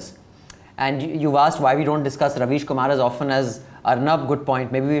process. And you've asked why we don't discuss Ravish Kumar as often as Arnab. Good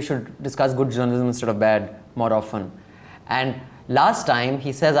point. Maybe we should discuss good journalism instead of bad more often. And last time,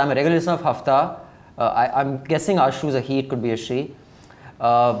 he says, I'm a regular listener of Hafta. I'm guessing Ashu is a he, it could be a she.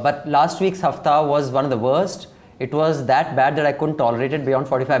 But last week's Hafta was one of the worst. It was that bad that I couldn't tolerate it beyond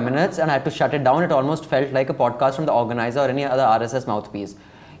 45 minutes and I had to shut it down. It almost felt like a podcast from the organizer or any other RSS mouthpiece.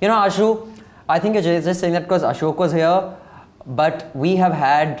 Ashu, I think you're just saying that because Ashok was here, but we have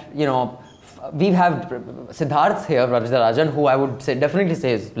had, we have Siddharth here, Rajan, who I would say definitely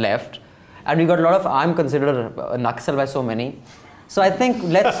say is left. And we got a lot of, I'm considered a Naxal by so many. So I think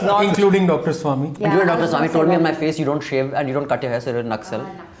let's not... Including Dr. Swami. Yeah, Including Dr. Swami told me on my face, you don't shave and you don't cut your hair, so you're a Naxal.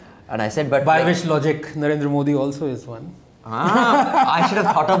 And I said, but... By which logic, Narendra Modi also is one. I should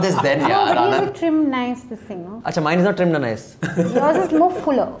have thought of this then, yeah. But he is a trimmed nice, this thing, no? Achha, mine is not trimmed and nice. Yours is more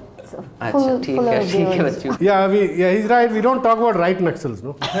fuller. So Achha, theek hai, beards. bachchu. Yeah, he's right. We don't talk about right Naxals,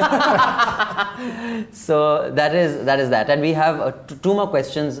 no? So that is that. And we have 2 more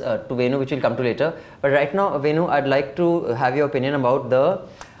questions to Venu, which we'll come to later. But right now, Venu, I'd like to have your opinion about the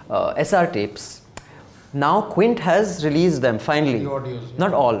SR tapes. Now, Quint has released them finally. The audios, yeah.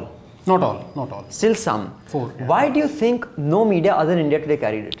 Not all. Not all. Still some. 4. Yeah. Why do you think no media other than India Today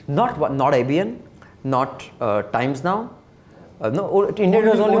carried it? Not IBN, not Times Now. No, India Today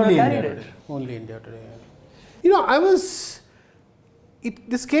was only one that carried it. Only India Today.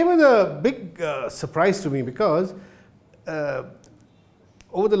 This came as a big surprise to me because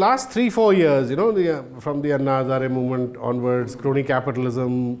over the last 3-4 years, from the Anna Hazare movement onwards, crony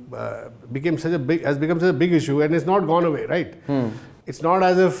capitalism has become such a big issue, and it's not gone away, right? It's not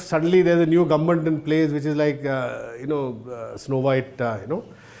as if suddenly there's a new government in place, which is like Snow White,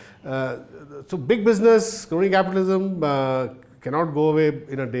 So big business, crony capitalism cannot go away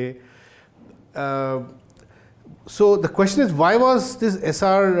in a day. So the question is, why was this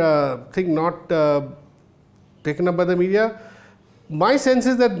SR thing not taken up by the media? My sense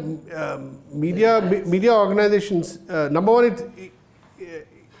is that media organizations, number one,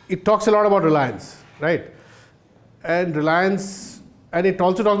 it talks a lot about Reliance, right? And Reliance, and it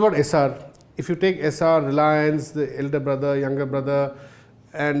also talks about SR. If you take SR, Reliance, the elder brother, younger brother,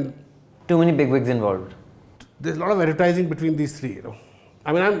 and too many bigwigs involved. There's a lot of advertising between these 3.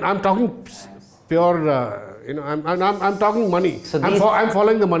 I mean, I'm talking pure. I'm talking money. So I'm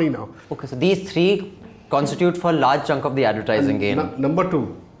following the money now. Okay, so these 3 constitute for a large chunk of the advertising gain. Number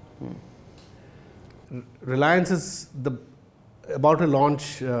 2, Reliance is about to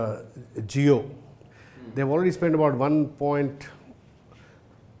launch Jio. They've already spent about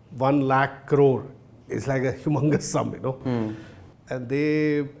 1.1 lakh crore. It's like a humongous sum, And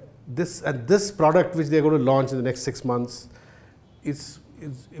this product which they're going to launch in the next 6 months, it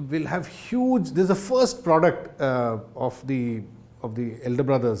will have huge. This is the first product of the of the elder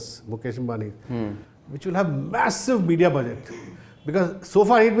brothers, Mukesh Ambani, which will have massive media budget. Because so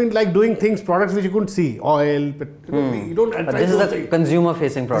far he'd been like doing products which you couldn't see, oil, you don't But this is a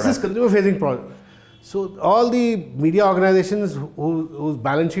consumer-facing product. This is consumer-facing product. So all the media organizations whose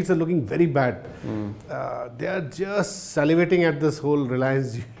balance sheets are looking very bad, they are just salivating at this whole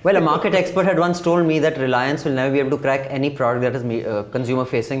Reliance. Well, a market expert had once told me that Reliance will never be able to crack any product that is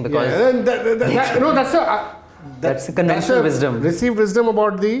consumer-facing because that's a conventional wisdom. Received wisdom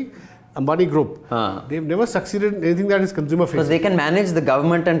about the Ambani Group. They've never succeeded in anything that is consumer-facing. Because they can manage the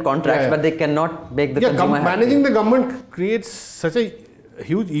government and contracts, but they cannot make the consumer happy. Managing the government creates such a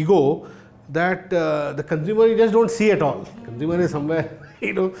huge ego that the consumer you just don't see at all. Consumer is somewhere,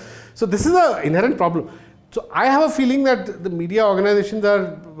 So this is an inherent problem. So I have a feeling that the media organizations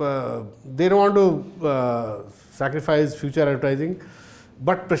they don't want to sacrifice future advertising.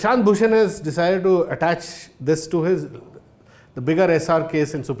 But Prashant Bhushan has decided to attach this to the bigger SR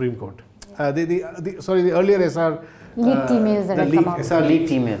case in Supreme Court. The earlier SR leaked emails that have come out. SR leaked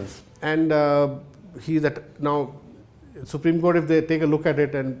emails. And now Supreme Court, if they take a look at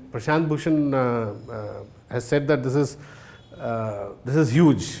it, and Prashant Bhushan has said that this is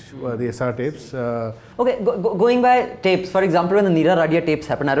huge, the SR tapes. Okay, going by tapes, for example, when the Neera Radia tapes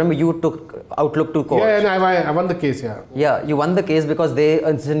happened, I remember you took Outlook to court. Yeah, and I won the case, Yeah, you won the case because they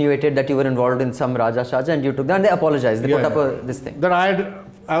insinuated that you were involved in some Raja Shaja and you took that and they apologized. They put up this thing. That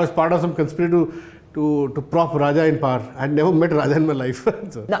I was part of some conspiracy to prop Raja in power. I had never met Raja in my life.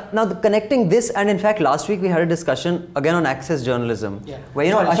 So. Now connecting this, and in fact last week we had a discussion again on access journalism. Yeah.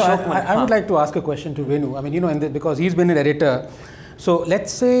 Where I would like to ask a question to Venu. I mean, because he's been an editor. So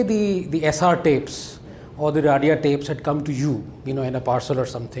let's say the SR tapes or the Radia tapes had come to you, in a parcel or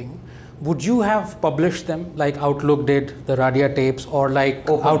something. Would you have published them like Outlook did, the Radia tapes, or like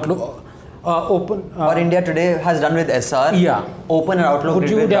Outlook? Open or India Today has done with SR. Yeah. Open and Outlook. Would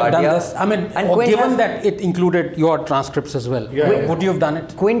you have done this? I mean, and given that it included your transcripts as well, would you have done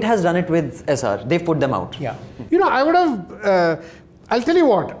it? Quint has done it with SR. They've put them out. Yeah. I would have. I'll tell you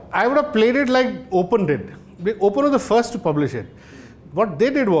what. I would have played it like Open did. Open was the first to publish it. What they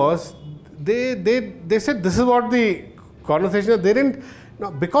did was they said this is what the conversation. They didn't. Now,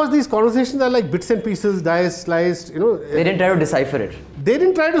 because these conversations are like bits and pieces, diced, sliced, They didn't try to decipher it. They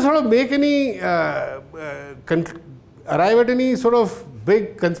didn't try to sort of make any, arrive at any sort of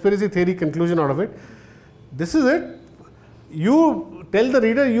big conspiracy theory conclusion out of it. This is it. You tell the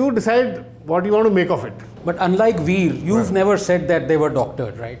reader, you decide what you want to make of it. But unlike Veer, you've never said that they were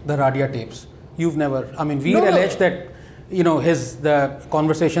doctored, right? The Radia tapes. You've never. I mean, Veer alleged that, the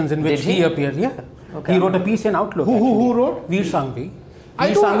conversations in which he appeared. Yeah. Okay. He wrote a piece in Outlook. Who wrote? Veer Sanghvi.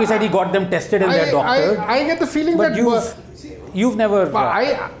 Veer Sanghvi said he got them tested and they're doctored. I get the feeling that you've never.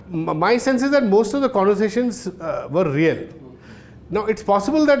 My sense is that most of the conversations were real. Now it's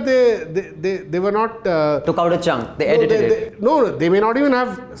possible that they were not took out a chunk. They edited it. They may not even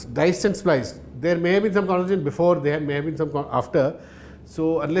have diced and spliced. There may have been some conversation before. There may have been some after.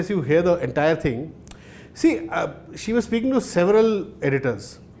 So unless you hear the entire thing, see, she was speaking to several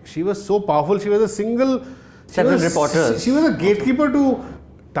editors. She was so powerful. She was several reporters. She was a gatekeeper to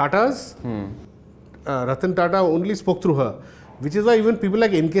Tata's. Ratan Tata only spoke through her, which is why even people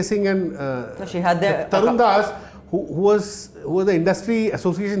like N.K. Singh and she had Tarun Das, who was the industry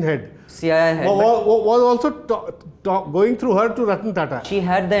association head, CII head, was also going through her to Ratan Tata. She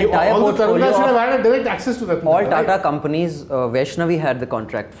had the entire portfolio. Tarun Das should have had a direct access to Ratan all Tata. Tata companies, Vaishnavi had the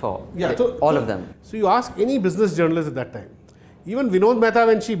contract for. All of them. So you ask any business journalist at that time. Even Vinod Mehta,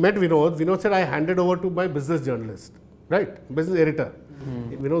 when she met Vinod said, I handed over to my business journalist, right? Business editor.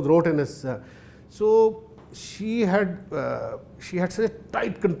 Vinod wrote in his. So she had such a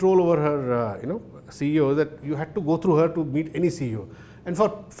tight control over her, CEO that you had to go through her to meet any CEO. And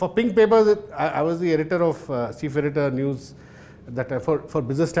for Pink Papers, I was the editor of chief editor news. That for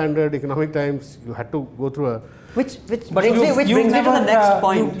Business Standard, Economic Times, you had to go through her. Which brings me to the next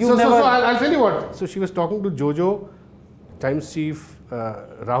point. So I'll tell you what. So she was talking to Jojo, Times chief,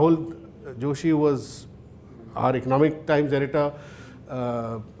 Rahul Joshi was our Economic Times editor,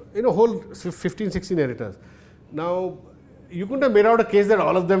 whole 15, 16 editors. Now, you couldn't have made out a case that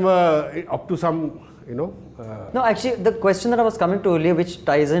all of them were up to some, No, actually, the question that I was coming to earlier, which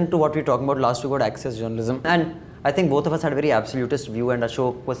ties into what we were talking about last week about access journalism, and I think both of us had a very absolutist view, and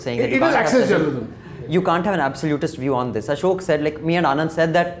Ashok was saying that it is access journalism. You can't have an absolutist view on this. Ashok said, like me and Anand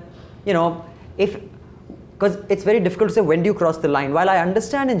said that, because it's very difficult to say when do you cross the line. While I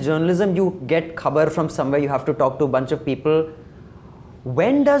understand in journalism you get khabar from somewhere, you have to talk to a bunch of people.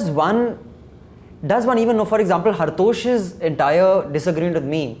 When does one even know? For example, Hartosh's entire disagreement with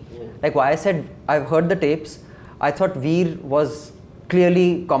me, like why I said I've heard the tapes, I thought Veer was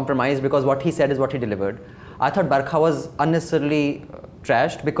clearly compromised because what he said is what he delivered. I thought Barkha was unnecessarily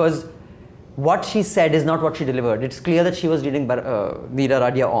trashed because what she said is not what she delivered. It's clear that she was leading Meera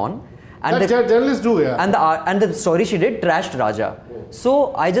Radia on. And journalists do, yeah. And the story she did trashed Raja.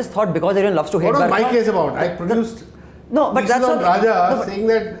 So I just thought because everyone loves to hate Barkha. What was my case about? I produced... No, but that's not Raja saying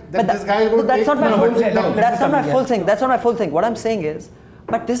that this guy is going to take... That's not my full thing. That's not my full thing. What I'm saying is,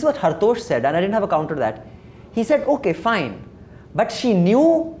 but this is what Hartosh said, and I didn't have a counter to that. He said, okay, fine. But she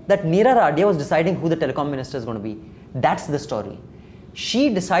knew that Meera Radia was deciding who the telecom minister is going to be. That's the story. She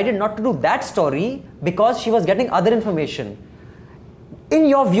decided not to do that story because she was getting other information. In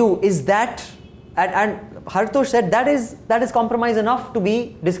your view, is that, and Hartosh said that is compromise enough to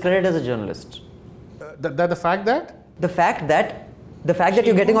be discredited as a journalist? The fact that? The fact that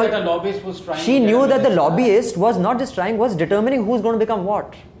you're getting all... That a lobbyist was trying. She knew that the lobbyist was not just trying, was determining who's going to become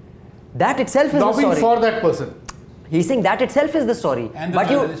what. That itself is the story. Lobbying for that person. He's saying that itself is the story.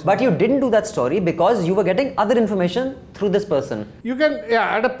 But you didn't do that story because you were getting other information through this person. You can,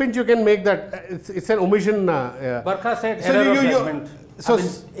 at a pinch you can make that. It's an omission. Barkha said error of judgment. So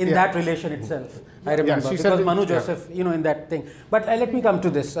in that relation itself, I remember because Manu Joseph, in that thing. But let me come to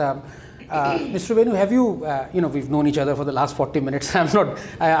this. Mr. Venu, have you, we've known each other for the last 40 minutes.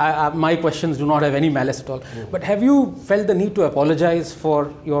 My questions do not have any malice at all. But have you felt the need to apologize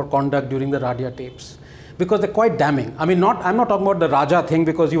for your conduct during the Radia tapes? Because they're quite damning. I mean, I'm not talking about the Raja thing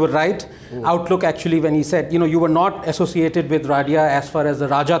because you were right. Outlook actually, when he said, you were not associated with Radia as far as the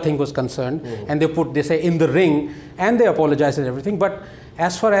Raja thing was concerned. And they say in the ring and they apologize and everything. But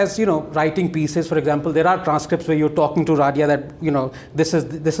as far as, writing pieces, for example, there are transcripts where you're talking to Radia that, this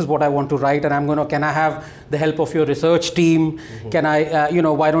is what I want to write and can I have the help of your research team? Can I,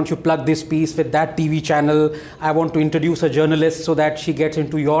 why don't you plug this piece with that TV channel? I want to introduce a journalist so that she gets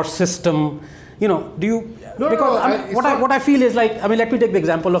into your system. Do you... What I feel is like, let me take the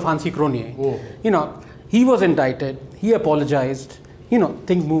example of Hansi Cronje. He was indicted, he apologized,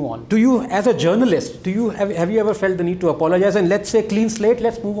 things move on. Do you, as a journalist, have you ever felt the need to apologize and let's say clean slate,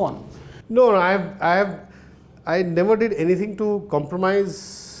 let's move on? No, I never did anything to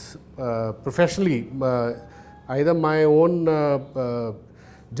compromise professionally, either my own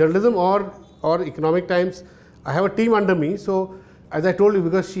journalism or Economic Times. I have a team under me, so as I told you,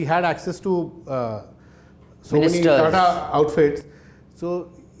 because she had access to so many Tata outfits,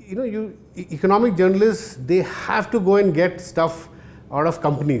 so economic journalists, they have to go and get stuff out of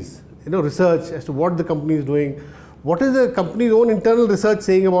companies, research as to what the company is doing, what is the company's own internal research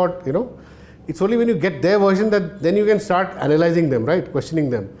saying about, it's only when you get their version that then you can start analyzing them, right, questioning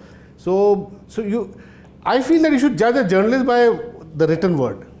them. I feel that you should judge a journalist by the written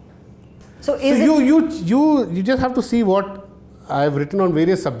word. You just have to see what I've written on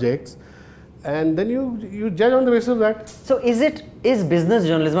various subjects, and then you judge on the basis of that. So is business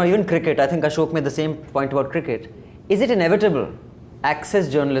journalism or even cricket, I think Ashok made the same point about cricket, is it inevitable? Access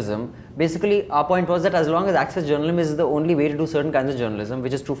journalism, basically our point was that as long as access journalism is the only way to do certain kinds of journalism,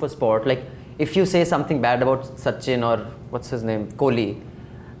 which is true for sport, like if you say something bad about Sachin or what's his name, Kohli,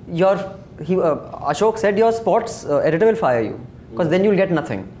 Ashok said your sports editor will fire you because then you'll get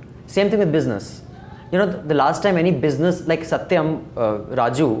nothing. Same thing with business. The last time any business like Satyam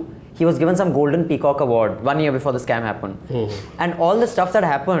Raju, he was given some Golden Peacock Award 1 year before the scam happened. And all the stuff that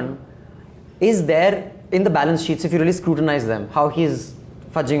happened is there in the balance sheets if you really scrutinize them, how he's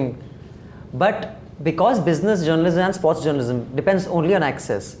fudging. But because business journalism and sports journalism depends only on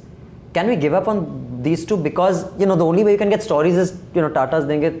access, can we give up on these two? Because, the only way you can get stories is, Tata's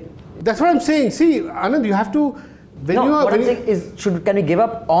doing it. That's what I'm saying. See, Anand, you have to... I'm saying is, can we give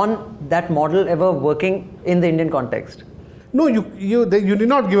up on that model ever working in the Indian context? No, you did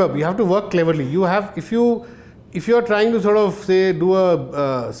not give up. You have to work cleverly. You have, if you are trying to sort of say do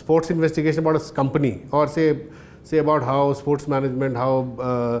a sports investigation about a company, or say about how sports management,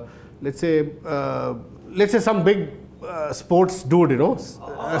 how let's say some big sports dude,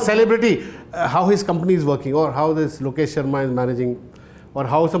 a celebrity, how his company is working, or how this Lokesh Sharma is managing, or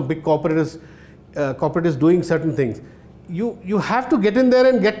how some big corporate is doing certain things. You have to get in there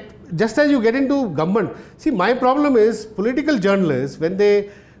and get, just as you get into government. See, my problem is political journalists, when they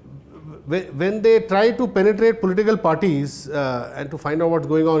try to penetrate political parties and to find out what's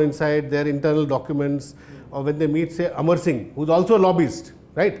going on inside their internal documents, or when they meet, say, Amar Singh, who's also a lobbyist,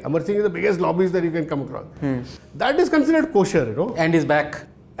 right? Amar Singh is the biggest lobbyist that you can come across. That is considered kosher, And he's back.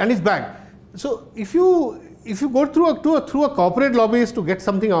 So if you go through a corporate lobbyist to get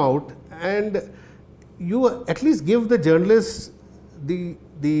something out, and you at least give the journalists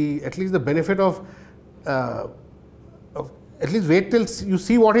at least the benefit of at least wait till you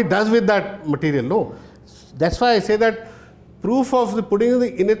see what he does with that material. No, That's why I say that proof of the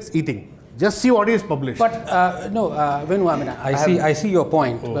pudding in its eating. Just see what is published. But Venu, I mean, I see your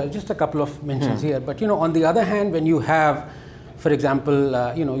point. But just a couple of mentions here. But on the other hand, when you have, for example,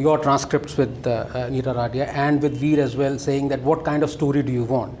 your transcripts with Neera Radia and with Veer as well, saying that what kind of story do you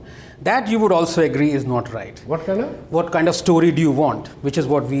want? That you would also agree is not right. What kind of? What kind of story do you want? Which is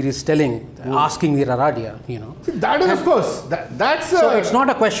what Veer is telling, asking Neera Radia. See, that is, of course, that's. So it's not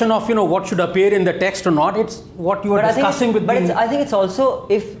a question of what should appear in the text or not. It's what you are discussing with. But I think it's also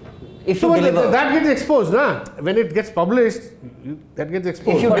if you deliver. That gets exposed, nah? When it gets published, that gets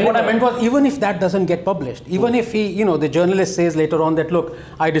exposed. But what I meant was, even if that doesn't get published, even if he, the journalist says later on that, look,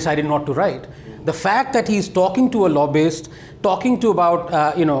 I decided not to write. The fact that he's talking to a lobbyist, talking to about,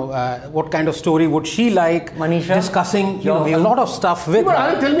 what kind of story would she like, Manisha, discussing, a lot of stuff with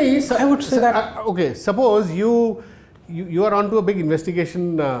her. Tell me, I would say that. Okay, suppose you are onto a big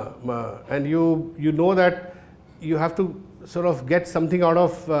investigation and you know that you have to sort of get something out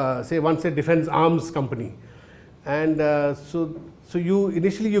of, say, defense arms company. And so you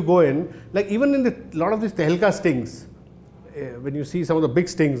initially go in, like even in a lot of these Tehelka stings, when you see some of the big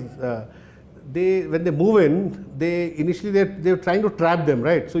stings, when they move in, they're trying to trap them,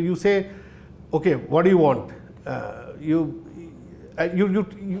 right? So you say, okay, what do you want? You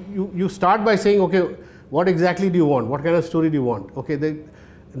start by saying, okay, what exactly do you want? What kind of story do you want? Okay,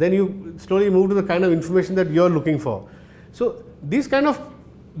 then you slowly move to the kind of information that you're looking for. So these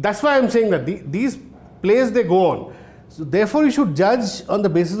that's why I'm saying that these plays, they go on. So therefore you should judge on the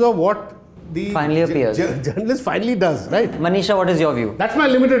basis of what the finally appears. Journalist finally does, right? Manisha, what is your view? That's my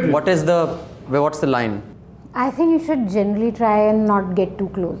limited view. What's the line? I think you should generally try and not get too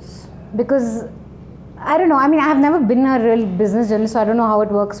close, because I don't know, I mean, I have never been a real business journalist, so I don't know how it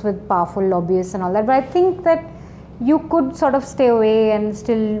works with powerful lobbyists and all that, but I think that you could sort of stay away and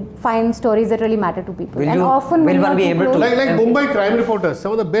still find stories that really matter to people. Will one be able to? Like Mumbai crime reporters,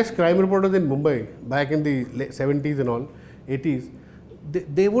 some of the best crime reporters in Mumbai back in the 70s and all, 80s,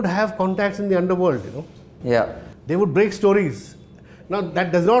 they would have contacts in the underworld, Yeah. They would break stories. Now,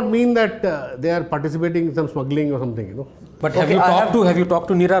 that does not mean that they are participating in some smuggling or something, But have you talked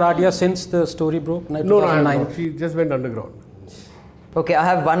to Neera Radia since the story broke? No, I have not. She just went underground. Okay, I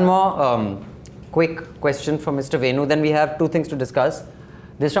have one more quick question from Mr. Venu. Then we have two things to discuss.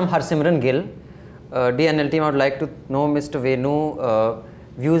 This is from Harsimran Gill. DNL team, I would like to know Mr. Venu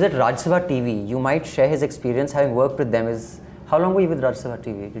views at Rajya Sabha TV. You might share his experience having worked with them. How long were you with Rajya Sabha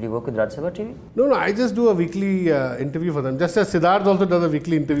TV? Did you work with Rajya Sabha TV? No, I just do a weekly interview for them. Just as Siddharth also does a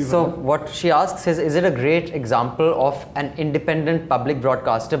weekly interview for them. So what she asks is it a great example of an independent public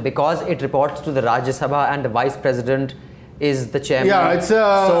broadcaster because it reports to the Rajya Sabha and the vice president is the chairman? Yeah, it's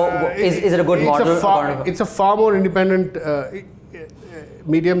is it a good model? It's a far more independent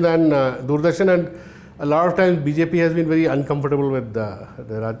medium than Doordarshan, and a lot of times BJP has been very uncomfortable with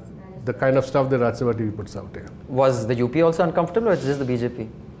the kind of stuff that Rajya Sabha TV puts out here. Was the UP also uncomfortable, or it's just the BJP?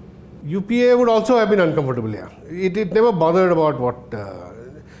 UPA would also have been uncomfortable, yeah. It never bothered about what...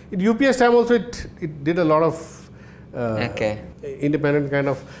 in UPA's time also, it did a lot of independent kind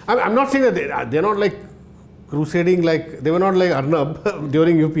of... I'm not saying that they're not like crusading, like they were not like Arnab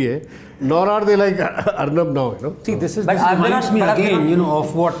during UPA, nor are they like Arnab now, See, this reminds me again,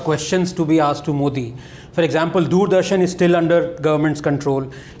 of what questions to be asked to Modi. For example, Doordarshan is still under government's control.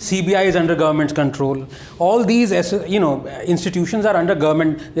 CBI is under government's control. All these, institutions are under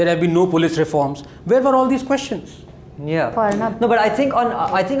government. There have been no police reforms. Where were all these questions? Yeah. No, but I think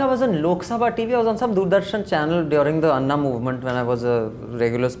I was on Lok Sabha TV. I was on some Doordarshan channel during the Anna movement when I was a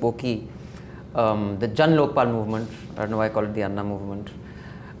regular spokey. The Jan Lokpal movement. I don't know why I call it the Anna movement.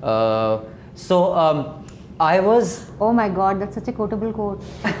 I was... Oh my God, that's such a quotable quote.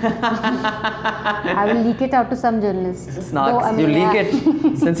 I will leak it out to some journalists. Snarks, you leak it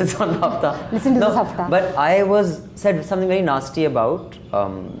since it's on Hafta. Listen to this Hafta. But I said something very nasty about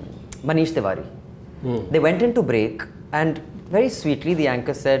Manish Tiwari. They went into break and very sweetly the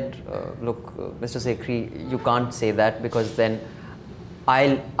anchor said, look, Mr. Sekhri, you can't say that because then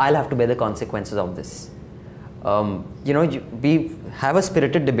I'll have to bear the consequences of this. We have a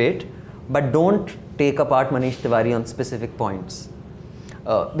spirited debate, but don't take apart Manish Tiwari on specific points.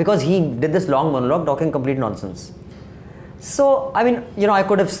 Because he did this long monologue talking complete nonsense. So, I mean, I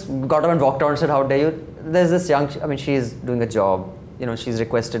could have got up and walked out and said, how dare you? There's this she's doing a job. She's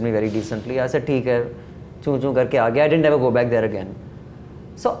requested me very decently. I said, theek hai, choo karke aa gaya. I didn't ever go back there again.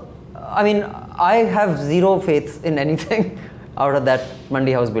 So, I mean, I have zero faith in anything out of that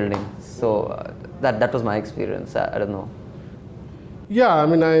Mandi House building. So, that was my experience. I don't know. Yeah, I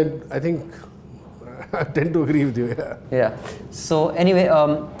mean, I think I tend to agree with you. Yeah. So anyway,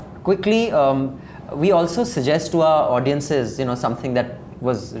 quickly, we also suggest to our audiences, something that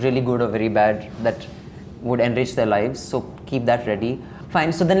was really good or very bad that would enrich their lives. So keep that ready.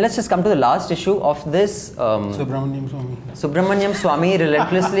 Fine. So then let's just come to the last issue of this. Subramaniam Swamy. Subramaniam Swamy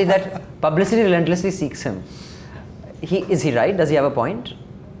relentlessly, that publicity relentlessly seeks him. Is he right? Does he have a point?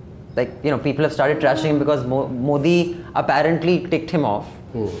 Like, people have started trashing him because Modi apparently ticked him off,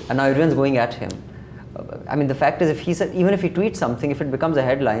 and now everyone's going at him. I mean, the fact is, even if he tweets something, if it becomes a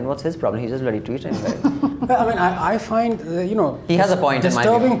headline, what's his problem? He just bloody tweets anyway. I mean, I find, he has a point.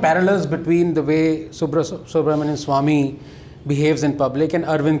 Disturbing parallels between the way Subramanian Swamy behaves in public and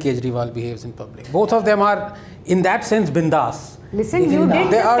Arvind Kejriwal behaves in public. Both of them are, in that sense, bindas. Listen, you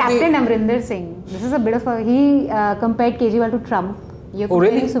did this Captain Amrinder Singh. This is a bit of he compared Kejriwal to Trump. Oh,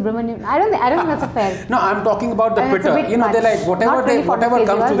 really? Subramanian. I don't think that's a fair. No, I'm talking about the Twitter. They're like whatever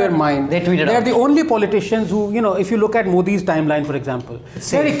comes to their mind. They tweet it out. They're the only politicians who, if you look at Modi's timeline, for example,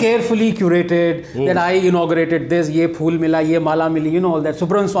 it's very carefully curated. That I inaugurated this, ye phool mila, ye mala mili, all that.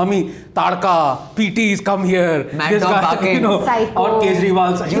 Subramanian Swamy, Tadka, PTs come here. Mad Dog barking. Or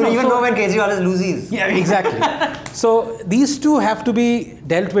Kejriwal. You don't even know when Kejriwal is loses. Yeah, exactly. So these two have to be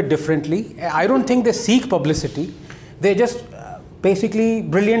dealt with differently. I don't think they seek publicity. They just basically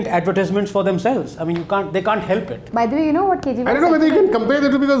brilliant advertisements for themselves. I mean, they can't help it. By the way, you know what Kejriwal I don't know whether you can compare the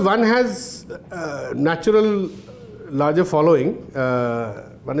two, because one has natural larger following.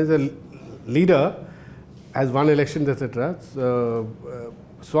 One is a leader, has won elections, etc.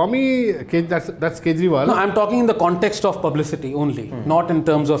 Swamy, that's Kejriwal. No, I'm talking in the context of publicity only, not in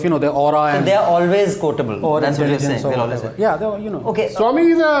terms of their aura. So they are always quotable. Or that's what you're saying. or Always. Yeah, Okay.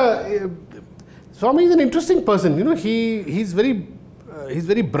 Swamy is an interesting person. He's very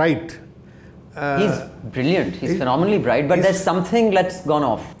bright. He's brilliant. He's phenomenally bright. But there's something that's gone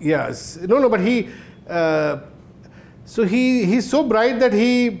off. Yes. No. But he's so bright that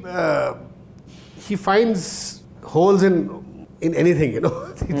he finds holes in anything.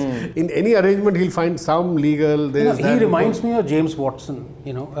 In any arrangement, he'll find some legal. He reminds me of James Watson.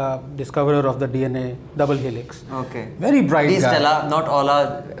 Discoverer of the DNA double helix. Okay. Very bright Please guy. tell not all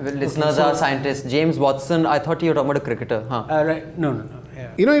our listeners are scientists. James Watson. I thought you were talking about a cricketer. Huh? Right. No.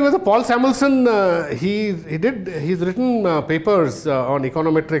 Yeah. He was a Paul Samuelson. He's written papers on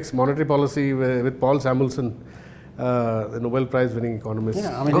econometrics, monetary policy with Paul Samuelson, the Nobel Prize winning economist.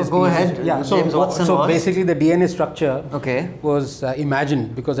 Yeah, I mean, go ahead. Yeah. James Watson so was? Basically, the DNA structure Okay. was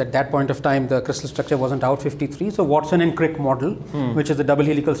imagined because at that point of time the crystal structure wasn't out 53. So Watson and Crick model, which is the double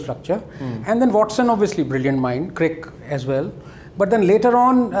helical structure, and then Watson, obviously brilliant mind, Crick as well. But then later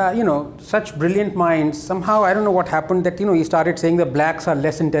on, such brilliant minds, somehow, I don't know what happened, that, he started saying that blacks are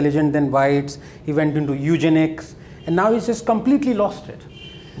less intelligent than whites. He went into eugenics, and now he's just completely lost it.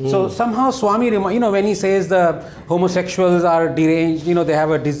 So somehow Swamy, when he says the homosexuals are deranged, they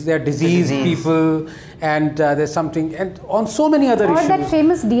have they're diseased people, and there's something, and on so many other issues. Or that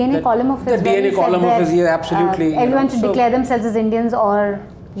famous DNA column of his. The DNA column of his, absolutely. Everyone should declare themselves as Indians or.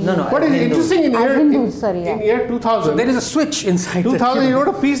 No. What is interesting in year 2000, So there is a switch inside. 2000, he wrote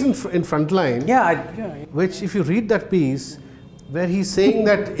a piece in Frontline. Yeah. Which, if you read that piece, where he's saying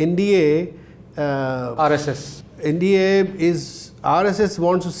that NDA, RSS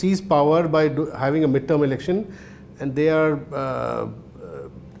wants to seize power by having a midterm election, and they are,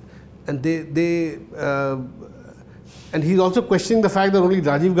 and he's also questioning the fact that only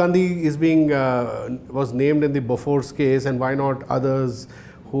Rajiv Gandhi is was named in the Bofors case, and why not others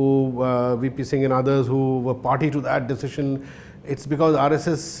who, VP Singh and others who were party to that decision. It's because RSS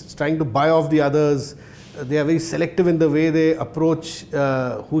is trying to buy off the others. They are very selective in the way they approach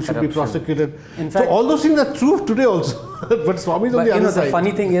who should be prosecuted. In fact, so all those things are true today also. But Swamy's on the other side. The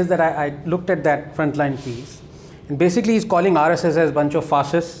funny thing is that I looked at that Frontline piece, and basically he's calling RSS as a bunch of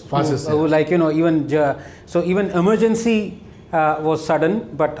fascists. Even emergency was sudden,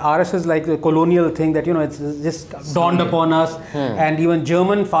 but RSS is like the colonial thing that it's just dawned upon us, and even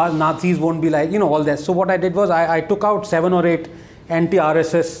German Nazis won't be like all that. So what I did was I took out 7 or 8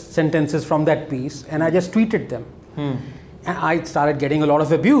 anti-RSS sentences from that piece, and I just tweeted them. And I started getting a lot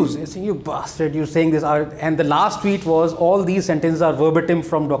of abuse. I saying, "You bastard, you're saying this." And the last tweet was, "All these sentences are verbatim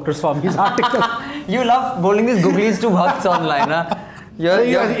from Dr. Swamy's article." You love bowling these googlies to bhakts online, huh?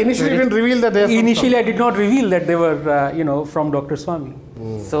 Initially didn't reveal that they Initially, I did not reveal that they were, from Dr. Swamy.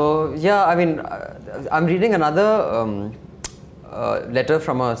 So, yeah, I mean, I'm reading another letter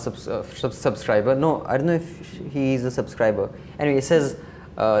from a subscriber. No, I don't know if he's a subscriber. Anyway, it says,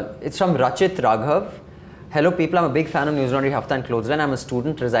 it's from Rachit Raghav. Hello people, I'm a big fan of News Laundry Hafta and Clothesline. I'm a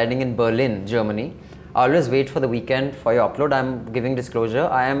student residing in Berlin, Germany. I always wait for the weekend for your upload. I'm giving disclosure,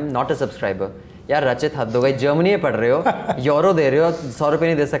 I am not a subscriber. यार रचित हद हो गई, Germany में पढ़ रहे हो, euro दे रहे हो, 100 रुपये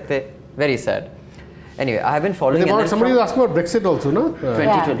नहीं दे सकते, very sad. Anyway, I have been following. Somebody was asking about Brexit also, no?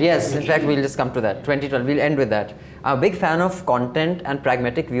 2012. Yes, in fact, we'll just come to that. 2012. We'll end with that. I'm a big fan of content and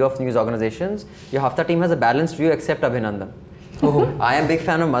pragmatic view of news organizations. Your Hafta team has a balanced view except Abhinandan. I am a big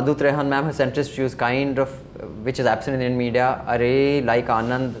fan of Madhu Trehan ma'am, her centrist views, kind of which is absent in Indian media. I really like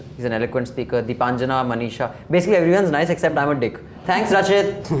Anand, he's an eloquent speaker. Deepanjana, Manisha. Basically, everyone's nice except I'm a dick. Thanks,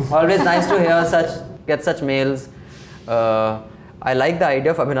 Rachit. Always nice to get such mails. I like the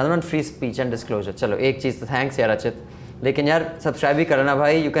idea of Abhinandan on free speech and disclosure. Chalo, ek cheez to thanks yaar Rachit. Lekin yaar, subscribe bhi karna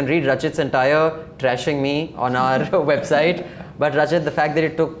bhai. You can read Rachit's entire trashing me on our website. But Rachit, the fact that you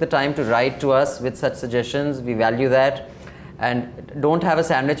took the time to write to us with such suggestions, we value that. And don't have a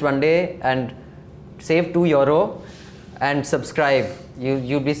sandwich one day and save €2 and subscribe.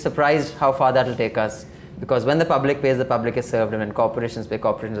 You'll be surprised how far that will take us. Because when the public pays, the public is served, and when corporations pay,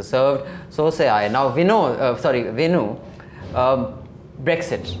 corporations are served. So say I. Now Venu,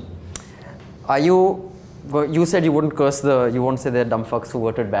 Brexit. You said you wouldn't you won't say they're dumb fucks who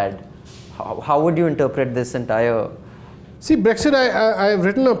voted bad. How would you interpret this entire? See, Brexit, I've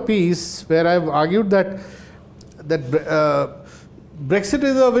written a piece where I've argued that Brexit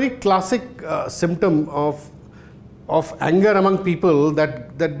is a very classic symptom of anger among people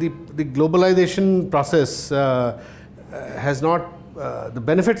that the globalization process has not the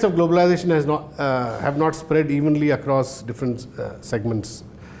benefits of globalization have not spread evenly across different segments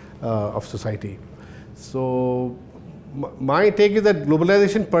of society. So my take is that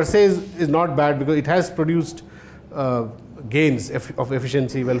globalization per se is not bad because it has produced gains of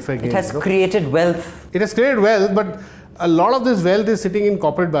efficiency, welfare gains. It has created wealth. It has created wealth, but a lot of this wealth is sitting in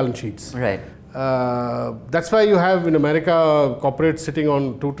corporate balance sheets. Right. That's why you have in America corporates sitting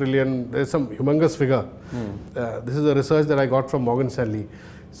on 2 trillion. There's some humongous figure. This is a research that I got from Morgan Stanley.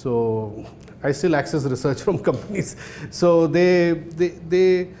 So I still access research from companies. So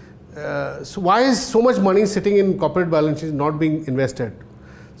so why is so much money sitting in corporate balance sheets not being invested?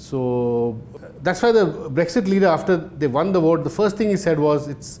 So that's why the Brexit leader, after they won the vote, the first thing he said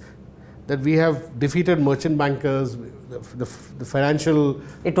was that we have defeated merchant bankers, the financial.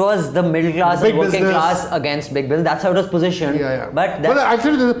 It was the middle class and working class against big business. That's how it was positioned. But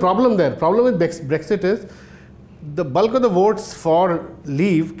actually, there's a problem there. Problem with Brexit is the bulk of the votes for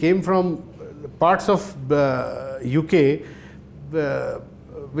leave came from parts of UK,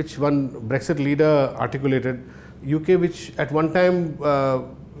 which one Brexit leader articulated. UK, which at one time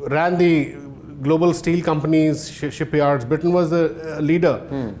ran the global steel companies, shipyards. Britain was the leader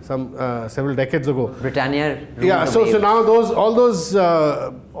several decades ago. Britannia. Yeah. So now all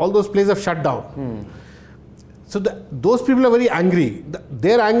those places have shut down. So those people are very angry.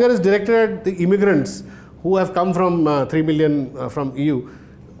 Their anger is directed at the immigrants who have come from 3 million from EU.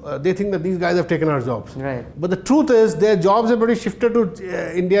 They think that these guys have taken our jobs. Right. But the truth is, their jobs have already shifted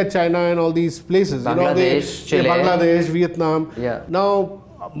to India, China, and all these places. Bangladesh, Chile. Bangladesh, Vietnam. Yeah. Now,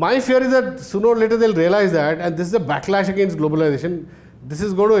 my fear is that sooner or later they'll realize that, and this is a backlash against globalization. This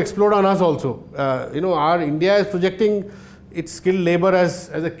is going to explode on us also. Our India is projecting its skilled labor as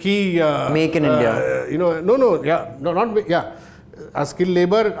a key. Make in India. Our skilled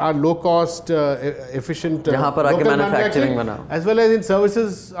labor, our low cost, efficient local manufacturing as well as in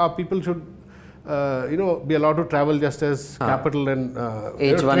services, our people should be allowed to travel just as capital and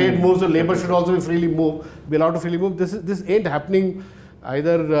trade moves. So labor should also be allowed to freely move. This ain't happening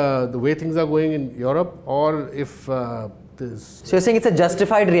either the way things are going in Europe or if this. So you're saying it's a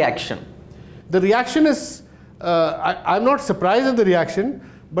justified reaction? The reaction is, I'm not surprised at the reaction,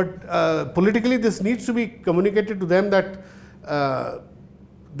 but politically this needs to be communicated to them that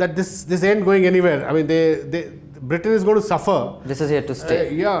this ain't going anywhere. I mean, Britain is going to suffer. This is here to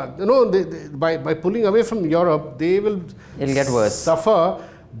stay. By pulling away from Europe, it'll get worse. Suffer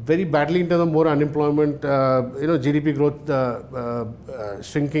very badly in terms of more unemployment, GDP growth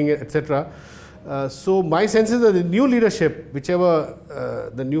shrinking, etc. So my sense is that the new leadership, whichever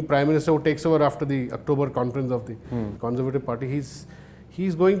the new Prime Minister who takes over after the October conference of the Conservative Party,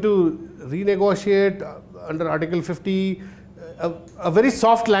 he's going to renegotiate under Article 50 a very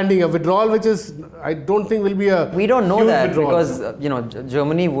soft landing, a withdrawal which is, I don't think will be a We don't know that withdrawal. because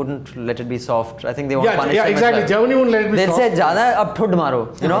Germany wouldn't let it be soft. I think they want punishment. Yeah, exactly. Germany wouldn't let it be soft. soft. They'll say, "Jana, ab thud maro."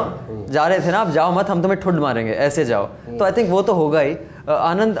 जा रहे थे ना, अब जाओ मत, हम तुम्हें ठुड मारेंगे, ऐसे जाओ. तो I think वो तो होगा ही.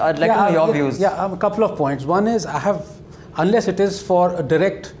 Anand, I'd like to know your views. Yeah, a couple of points. One is, unless it is for a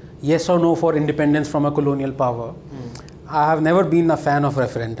direct yes or no for independence from a colonial power, I have never been a fan of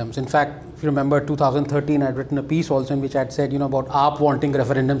referendums. In fact, if you remember 2013, I had written a piece also in which I had said, about AAP wanting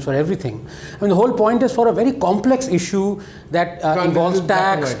referendums for everything. I mean, the whole point is for a very complex issue that involves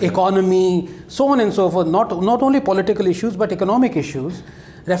tax, economy, so on and so forth, not only political issues, but economic issues.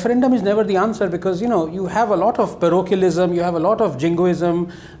 referendum is never the answer, because you have a lot of parochialism, you have a lot of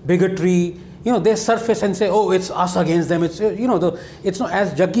jingoism, bigotry. They surface and say, oh, it's us against them. It's it's not,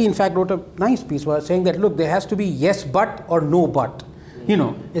 as Jaggi in fact wrote a nice piece was saying that, look, there has to be yes but or no but.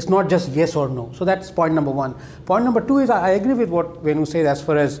 It's not just yes or no. So that's point number one. Point number two is I agree with what Venu said as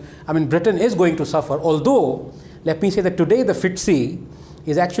far as, Britain is going to suffer. Although, let me say that today the FTSE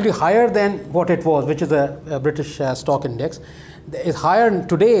is actually higher than what it was, which is a British stock index. Is higher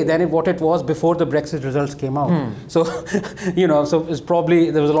today than what it was before the Brexit results came out. So, so it's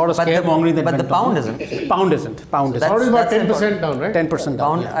probably, there was a lot of scaremongering that but went the pound on. isn't. Pound isn't. Pound isn't. Pound is about That's 10% down, right? 10% down.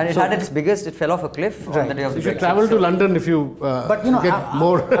 Pound, Yeah. and it So- had its biggest, it fell off a cliff on the day of the You should Brexit. travel to London if you But, get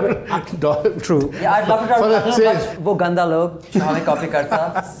more dollars. True. Yeah, I'd love to travel For to the London, same- but वो गंदा लोग जो हमें copy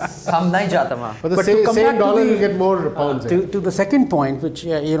करता, हम नहीं जाते वहाँ. For the But to come same back to dollar, the- you get more pounds. To the second point, which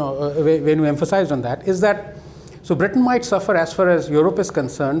when you emphasized on that, is that so Britain might suffer as far as Europe is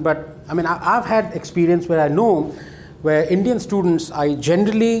concerned, but I've had experience where I know where Indian students, I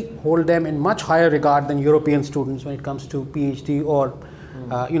generally hold them in much higher regard than European students when it comes to PhD or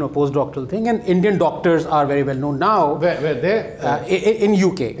postdoctoral thing, and Indian doctors are very well known now. Where there? In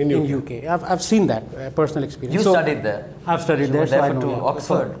UK. In In UK. I've seen that personal experience. You studied there. I've studied You there, were so there I for know. two, yeah.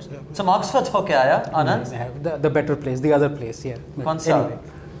 Oxford. So Oxford होके आया, Anand? The better place, the other place, yeah. कौन सा? Anyway,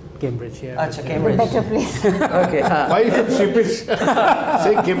 Cambridge, yeah. अच्छा, Cambridge. Better place. Okay. हाँ. Why is it sheepish?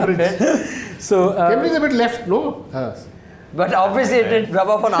 Say Cambridge. So, Cambridge is a bit left, no? But obviously it didn't rub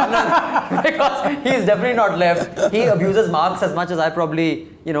off on Anand because he's definitely not left. He abuses Marx as much as I probably,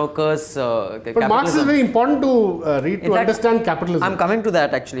 curse capitalism. But Marx is very important to read In to fact, understand capitalism. I'm coming to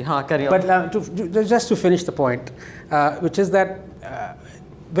that actually. Carry on. but just to finish the point, which is that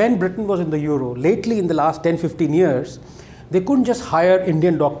when Britain was in the Euro, lately in the last 10-15 years, they couldn't just hire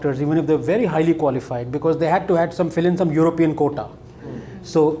Indian doctors, even if they're very highly qualified, because they had to fill in some European quota.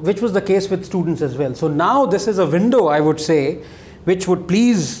 So, which was the case with students as well. So now this is a window, I would say, which would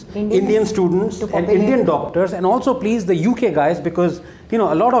please Indian students to and populate. Indian doctors, and also please the UK guys, because a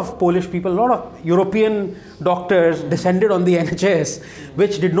lot of Polish people, a lot of European doctors descended on the NHS,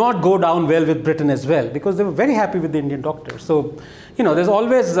 which did not go down well with Britain as well, because they were very happy with the Indian doctors. So, there's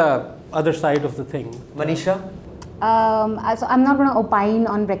always other side of the thing. Manisha? So I'm not going to opine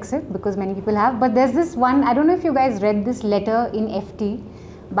on Brexit because many people have, but there's this one, I don't know if you guys read this letter in FT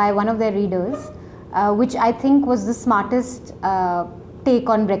by one of their readers, which I think was the smartest take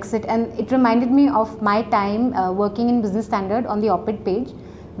on Brexit, and it reminded me of my time working in Business Standard on the op-ed page,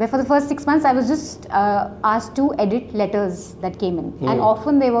 where for the first 6 months I was just asked to edit letters that came in, and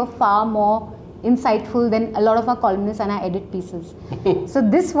often they were far more insightful than a lot of our columnists and our edit pieces. So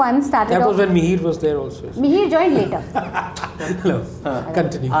this one started That off, was when Mihir was there also. Mihir joined later. Hello.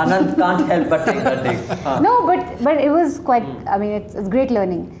 Continue. Anand can't help but take that dig. No, but it was quite, it's great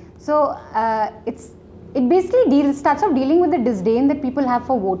learning. So it basically starts off dealing with the disdain that people have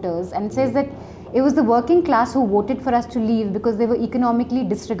for voters, and says that it was the working class who voted for us to leave because they were economically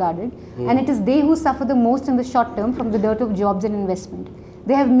disregarded, and it is they who suffer the most in the short term from the dirt of jobs and investment.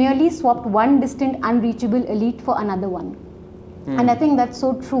 They have merely swapped one distant, unreachable elite for another one. And I think that's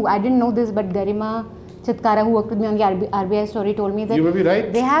so true. I didn't know this, but Garima Chitkara, who worked with me on the RBI story, told me that You may be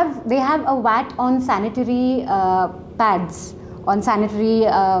right. they have a VAT on sanitary pads, on sanitary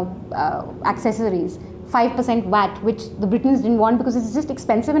accessories. 5% VAT, which the Britons didn't want because it's just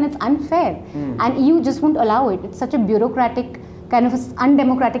expensive and it's unfair. And EU just won't allow it. It's such a bureaucratic, kind of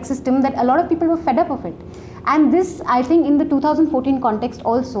undemocratic system that a lot of people were fed up of it. And this, I think, in the 2014 context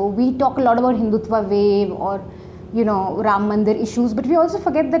also, we talk a lot about Hindutva wave or, Ram Mandir issues, but we also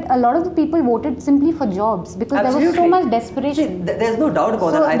forget that a lot of the people voted simply for jobs because there was so much desperation. See, there's no doubt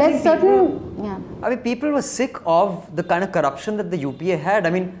about So that. I there's think certain, people were sick of the kind of corruption that the UPA had.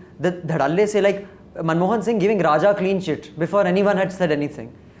 The Dhadalle say like Manmohan Singh giving Raja clean chit before anyone had said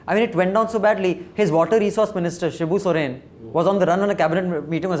anything. It went down so badly. His water resource minister, Shibu Soren, was on the run when a cabinet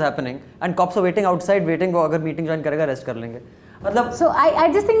meeting was happening, and cops were waiting outside, waiting for agar meeting join karega, arrest kar lenge. So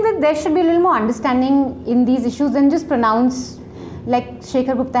I just think that there should be a little more understanding in these issues than just pronounce, like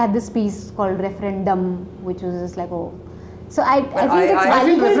Shekhar Gupta had this piece called Referendum, which was just like, oh. So I think it's I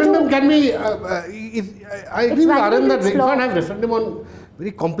think valuable referendum to, can be. I agree with valuable Arun to that you explore. can't have referendum on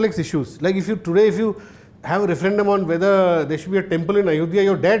very complex issues. Like if you have a referendum on whether there should be a temple in Ayodhya,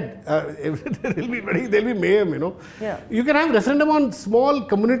 you're dead. There'll be mayhem, you know. Yeah. You can have a referendum on small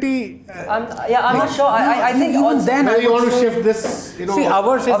community. I'm not sure. I think even then whether I you would want to say- shift this, you know. See,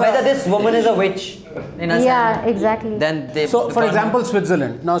 ours is or whether this woman is a witch. In a Yeah, sense. exactly. Then they. So, for example,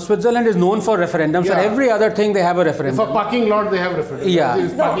 Switzerland. Now, Switzerland is known for referendums. For Yeah. every other thing, they have a For referendum. parking lot, they have referendum. Yeah.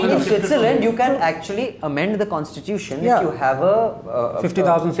 If No, parking lot in shifted to- Switzerland, you can actually amend the constitution Yeah. if you have a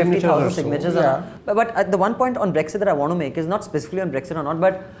 50,000 signatures or so. signatures. Yeah. But at the one point on Brexit that I want to make is not specifically on Brexit or not,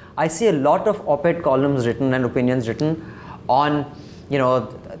 but I see a lot of op-ed columns written and opinions written on, you know,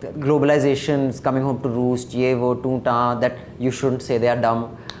 globalizations coming home to roost, ye wo, toonta, that you shouldn't say they are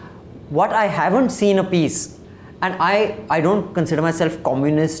dumb. What I haven't seen a piece, and I don't consider myself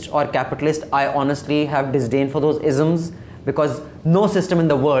communist or capitalist. I honestly have disdain for those isms because no system in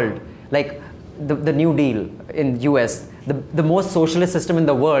the world, like the New Deal in US, the most socialist system in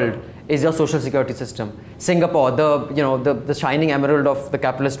the world is your social security system. Singapore, the shining emerald of the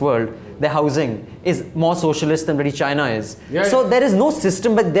capitalist world, their housing is more socialist than bloody China is. Yeah, so yeah. there is no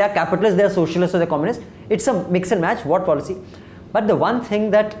system, but they are capitalists, they are socialists, or they are communists. It's a mix and match. What policy? But the one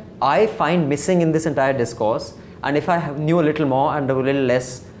thing that I find missing in this entire discourse, and if I knew a little more and a little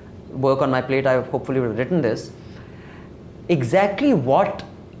less work on my plate, I hopefully would have written this. Exactly what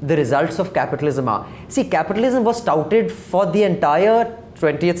the results of capitalism are. See, capitalism was touted for the entire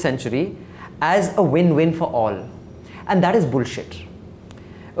 20th century as a win-win for all, and that is bullshit.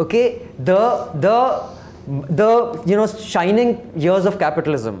 Okay, the shining years of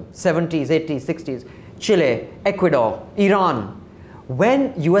capitalism, 70s, 80s, 60s, Chile, Ecuador, Iran.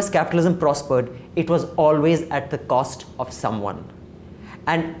 When US capitalism prospered, it was always at the cost of someone.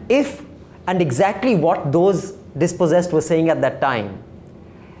 And exactly what those dispossessed were saying at that time,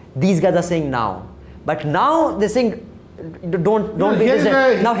 these guys are saying now. But now they're saying, don't be here's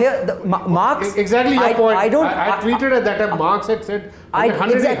distant. the- Now here, Marx. Exactly your point. I tweeted at that time. Marx had said I-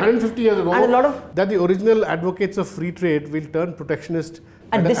 150 years ago And a lot of- that the original advocates of free trade will turn protectionist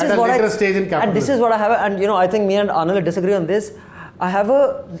And at this a is what later stage in capitalism. and this is what I have, and I think me and Arnold disagree on this. I have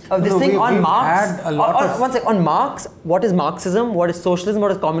this No, thing on we've Marx. had a lot of- One sec, on Marx, what is Marxism? What is socialism?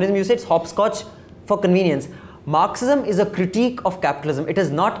 What is communism? You say it's hopscotch for convenience. Marxism is a critique of capitalism. It is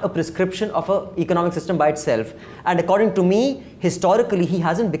not a prescription of an economic system by itself. And according to me, historically, he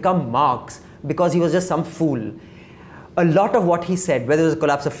hasn't become Marx because he was just some fool. A lot of what he said, whether it was a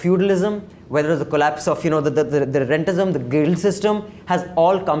collapse of feudalism, whether it was a collapse of the rentism, the guild system, has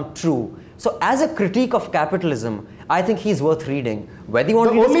all come true. So as a critique of capitalism, I think he's worth reading. Whether you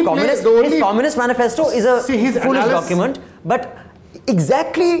want to read his Communist Manifesto is a foolish document, but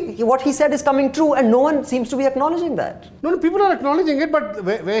exactly what he said is coming true, and no one seems to be acknowledging that. No, people are acknowledging it, but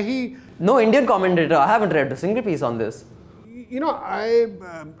where he... No Indian commentator, I haven't read a single piece on this.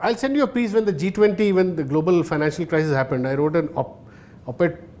 I'll send you a piece when the G20, when the global financial crisis happened. I wrote an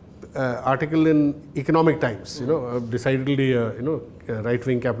op-ed article in Economic Times, decidedly,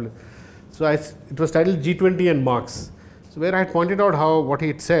 right-wing capitalist. So it was titled G20 and Marx. So where I had pointed out what he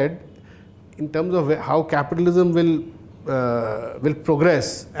had said in terms of how capitalism will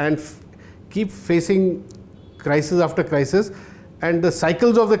progress and keep facing crisis after crisis, and the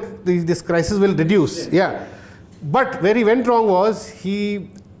cycles of this crisis will reduce. Yeah. But where he went wrong was he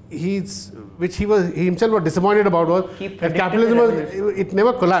himself was disappointed about was that capitalism it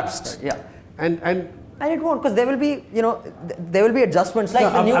never collapsed. Yeah. And it won't, because there will be adjustments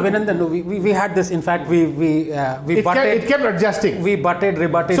like the new. Abhinandan, we had this. In fact, we it kept adjusting. We rebutted,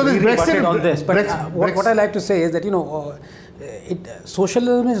 So this rebutted on this. But Brexit- what I like to say is that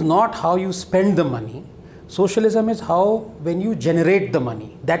socialism is not how you spend the money. Socialism is how when you generate the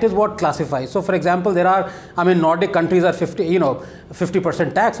money. That is what classifies. So, for example, Nordic countries are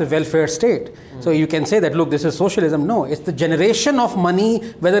 50% tax, a welfare state. So you can say that, look, this is socialism. No, it's the generation of money,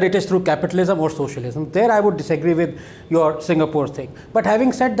 whether it is through capitalism or socialism. There I would disagree with your Singapore thing. But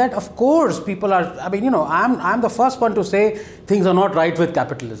having said that, of course, people are, I'm the first one to say things are not right with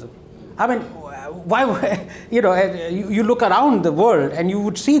capitalism. Why, you look around the world and you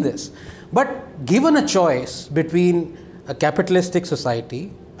would see this. But given a choice between a capitalistic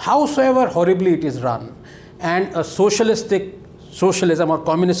society, howsoever horribly it is run, and a socialism or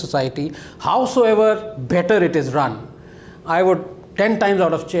communist society, howsoever better it is run, I would 10 times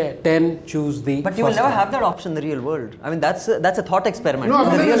out of 10 choose the But you will first never one. have that option in the real world. That's a thought experiment. No,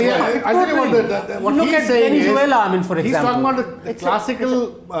 In the real world. I'll tell you what Look he's at saying Venezuela, is, for he's example. talking about the classical,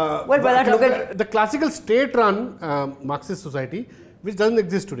 the classical state-run Marxist society, which doesn't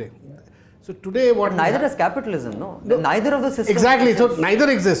exist today. So today, what Neither does capitalism, no. Neither of the systems. exactly. So exists. neither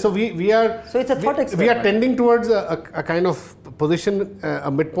exists. So we are. So it's a thought We are experiment. tending towards a kind of position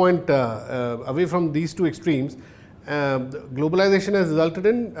a midpoint away from these two extremes, globalization has resulted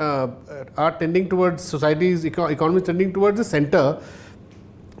in are tending towards societies, economies tending towards the center,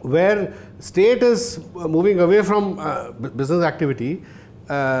 where state is moving away from business activity,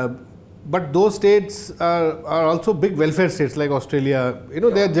 but those states are also big welfare states like Australia. You know,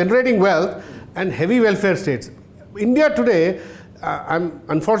 they are generating wealth and heavy welfare states. India today,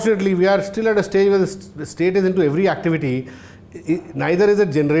 unfortunately, we are still at a stage where the state is into every activity. Neither is it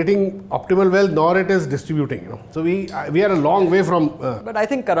generating optimal wealth nor it is distributing. You know, so we are a long way from. But I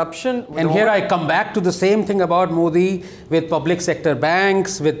think corruption. And here I come back to the same thing about Modi with public sector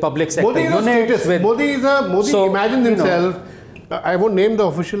banks, with public sector units. Modi imagines himself. I won't name the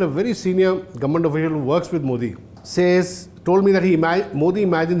official, a very senior government official who works with Modi, told me that Modi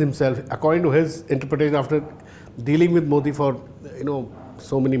imagines himself, according to his interpretation after dealing with Modi for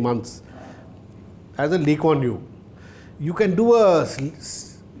so many months, as a Lee Kuan Yew. You can do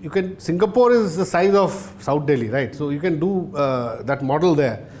Singapore is the size of South Delhi, right? So you can do that model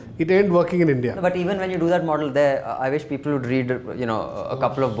there. It ain't working in India. But even when you do that model there, I wish people would read, a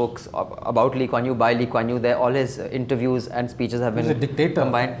couple of books about Lee Kuan Yew, by Lee Kuan Yew. There, all his interviews and speeches have been a dictator.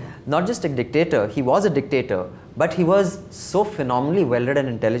 Combined. Not just a dictator, he was a dictator, but he was so phenomenally well-read and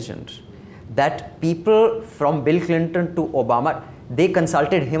intelligent that people from Bill Clinton to Obama, they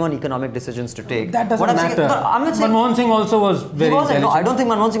consulted him on economic decisions to take. That doesn't matter. Manmohan Singh also was very intelligent. No, I don't think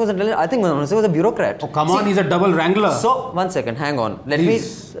Manmohan Singh was intelligent. I think Manmohan Singh was a bureaucrat. Oh, come on, he's a double wrangler. So, one second, hang on.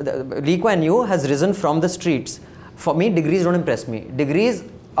 Lee Kuan Yew has risen from the streets. For me, degrees don't impress me. Degrees,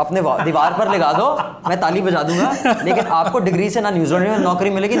 अपने दीवार पर लगा दो, मैं ताली बजा दूंगा, लेकिन आपको डिग्री से ना न्यूजीलैंड में नौकरी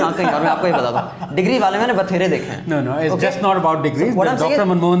मिलेगी ना कहीं और, मैं आपको ये बता दूं. डिग्री वाले मैंने बथेरे देखे हैं. No, it's just not about degrees. So Dr.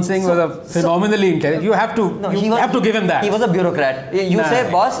 Manmohan Singh was a phenomenally intelligent. You have to give him that. He was a bureaucrat. You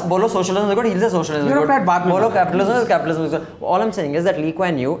say, boss, bolo socialism is good, he'll say socialism is good. Bureaucrat Bolo capitalism is good. All I'm saying is that Lee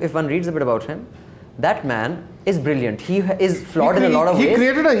Kuan Yew, if one reads a bit about him, that man is brilliant. He is flawed in a lot of ways. He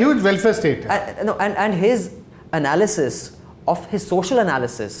created a huge welfare state. And his analysis of his social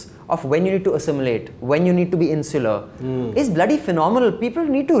analysis of when you need to assimilate, when you need to be insular, is bloody phenomenal. People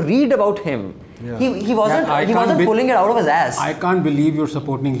need to read about him. Yeah. He wasn't pulling it out of his ass. I can't believe you're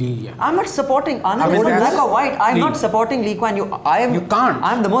supporting Lee. Yeah. I'm not supporting. Black or white. I'm not supporting Lee Kuan Yew. You can't.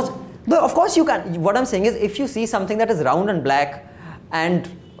 I'm the most. No, of course you can. What I'm saying is, if you see something that is round and black and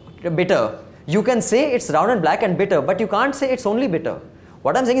bitter, you can say it's round and black and bitter, but you can't say it's only bitter.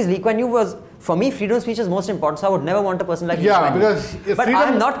 What I'm saying is, Lee Kuan Yew was, for me, freedom of speech is most important. So I would never want a person like Lee Kuan Yew. Because but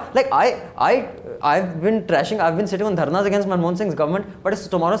I'm not like I've been sitting on dharnas against Manmohan Singh's government. But if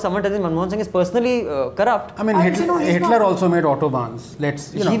tomorrow someone tells me Manmohan Singh is personally corrupt, I mean, Hitler also made autobahns.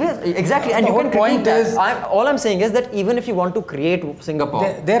 Exactly, and you can critique that. All I'm saying is that even if you want to create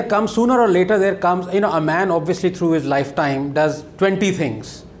Singapore, there comes sooner or later a man obviously through his lifetime does 20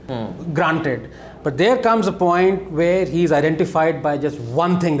 things. Granted. But there comes a point where he is identified by just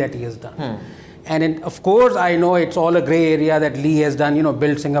one thing that he has done. And of course, I know it's all a grey area that Lee has done,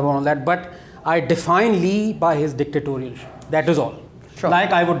 built Singapore and all that. But I define Lee by his dictatorialship. That is all. Sure.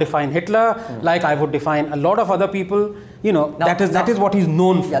 Like I would define Hitler, like I would define a lot of other people. That is what he's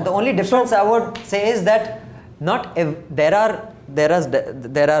known for. Yeah, the only difference I would say is that there are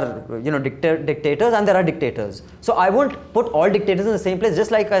dictators and there are dictators. So I won't put all dictators in the same place.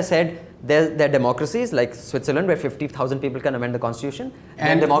 Just like I said, there are democracies like Switzerland where 50,000 people can amend the constitution,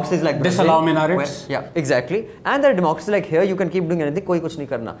 and democracies like Brazil, disallow minarets. Yeah, exactly. And there are democracies like here, you can keep doing anything, koi kuch nahi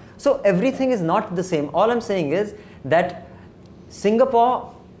karna. So everything is not the same. All I'm saying is that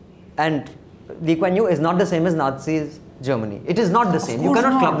Singapore and Lee Kuan Yew is not the same as Nazis Germany. It is not the same. You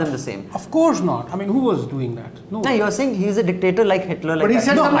cannot club them the same. Of course not. I mean, who was doing that? No. You're saying he's a dictator like Hitler. But he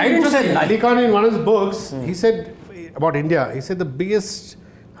said I didn't say that. Lee Kuan Yew in one of his books, he said about India, he said the biggest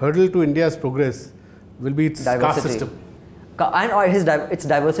hurdle to India's progress will be its caste system. And its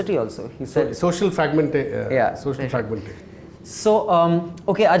diversity also, he said. Social fragmentation. Social fragmentation. So,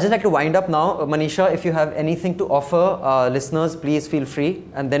 okay, I'd just like to wind up now. Manisha, if you have anything to offer listeners, please feel free.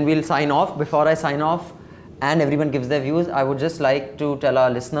 And then we'll sign off. Before I sign off and everyone gives their views, I would just like to tell our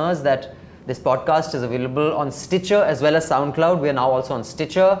listeners that this podcast is available on Stitcher as well as SoundCloud. We are now also on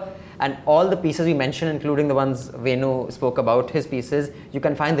Stitcher. And all the pieces we mentioned, including the ones Venu spoke about, his pieces, you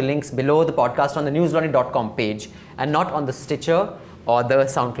can find the links below the podcast on the newslaundry.com page and not on the Stitcher or the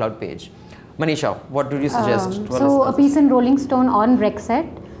SoundCloud page. Manisha, what do you suggest? So a piece in Rolling Stone on Brexit,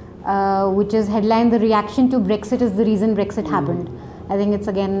 which is headlined, "The reaction to Brexit is the reason Brexit happened." I think it's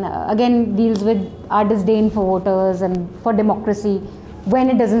again deals with our disdain for voters and for democracy when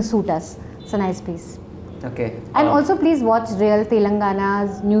it doesn't suit us. It's a nice piece. Okay. And also please watch Real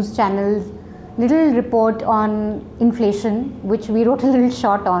Telangana's news channels. little report on inflation, which we wrote a little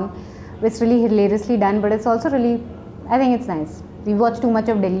short on. It's really hilariously done, but it's also really, I think it's nice. We watch too much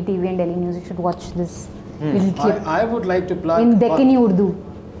of Delhi TV and Delhi News. You should watch this little clip I would like to plug in Deccani Urdu.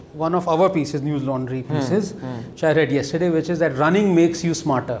 one of our pieces, News Laundry pieces, which I read yesterday, which is that running makes you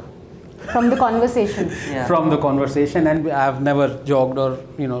smarter. From the conversation. Yeah. From the conversation, and I've never jogged or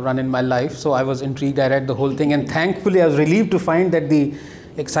run in my life, so I was intrigued. I read the whole thing, and thankfully I was relieved to find that the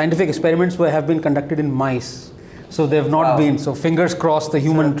scientific experiments have been conducted in mice, so they've not been. So fingers crossed, the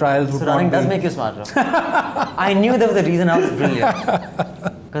human trials would So not running be. does make you smarter. I knew there was a reason I was brilliant.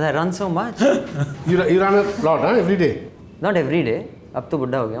 Because I run so much. You run a lot, huh? Every day. Not every day. Ab to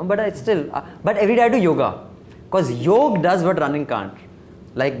buddha ho gaya, but I still. But every day I do yoga. Because yoga does what running can't.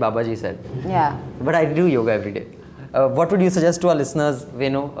 Like Babaji said. Yeah. But I do yoga every day. What would you suggest to our listeners,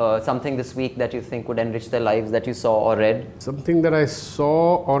 Venu? Something this week that you think would enrich their lives that you saw or read? Something that I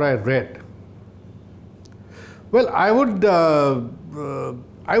saw or I read. Well, I would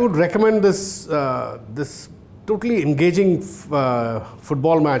recommend this this totally engaging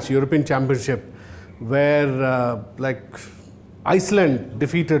football match, European Championship, where like Iceland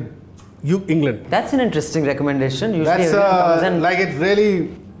defeated England. That's an interesting recommendation. Usually That's everyone comes and like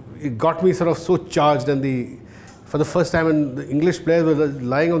it got me sort of so charged, and for the first time, and the English players were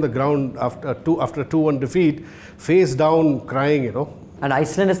lying on the ground after a 2-1 defeat, face down, crying. And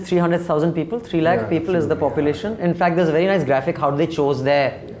Iceland is 300,000 people, 3 lakh people is the population. In fact, there's a very nice graphic how they chose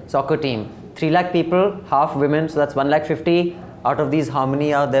their soccer team. 3 lakh people, half women, so that's 1,50,000. Out of these, how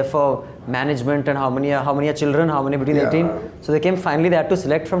many are there for management and how many are children, how many between 18? So they finally they had to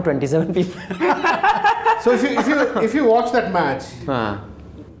select from 27 people. So if you watch that match,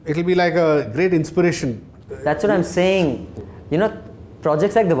 it'll be like a great inspiration. That's what I'm saying.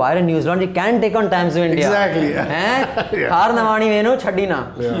 Projects like The Wire and News Laundry can take on Times of India. Exactly. Har Nawani Venu, Chaddi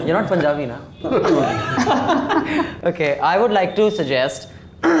na. You're not Punjabi na. Okay, I would like to suggest,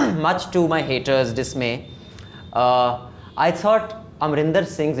 much to my haters' dismay, I thought Amrinder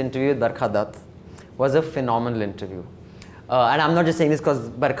Singh's interview with Barkha Dutt was a phenomenal interview. And I'm not just saying this because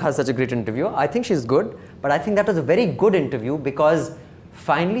Barkha is such a great interviewer. I think she's good, but I think that was a very good interview because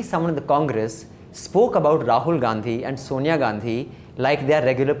finally someone in the Congress spoke about Rahul Gandhi and Sonia Gandhi like they are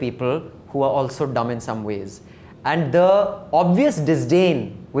regular people who are also dumb in some ways. And the obvious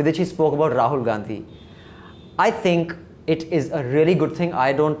disdain with which he spoke about Rahul Gandhi, I think it is a really good thing.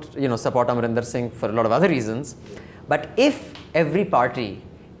 I don't support Amrinder Singh for a lot of other reasons. But if every party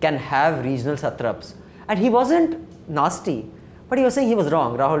can have regional satraps, and he wasn't nasty, but he was saying he was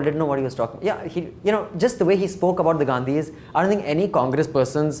wrong. Rahul didn't know what he was talking. Yeah, just the way he spoke about the Gandhis, I don't think any Congress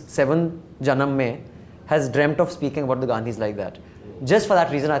person's 7 Janam mein has dreamt of speaking about the Gandhis like that. Just for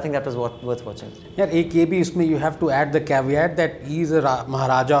that reason, I think that was worth watching. Yeah, ek ye bhi isme you have to add the caveat that he is a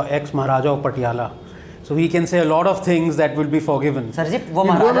Maharaja, ex-Maharaja of Patiala. So he can say a lot of things that will be forgiven. Sir, wo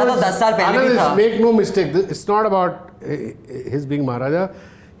Maharaja to 10 saal pehle bhi tha. Make no mistake, it's not about his being Maharaja.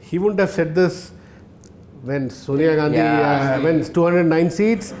 He wouldn't have said this when Sonia Gandhi when 209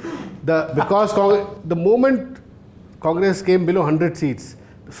 seats. Because the moment Congress came below 100 seats,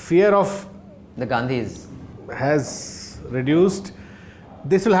 the fear of the Gandhis has reduced.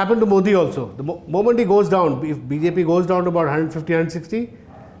 This will happen to Modi also. The moment he goes down, if BJP goes down to about 150, 160,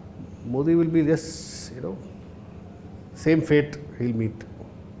 Modi will be just, same fate he'll meet.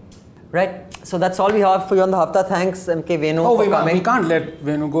 Right. So that's all we have for you on the Hafta. Thanks, MK Venu, for coming. We can't let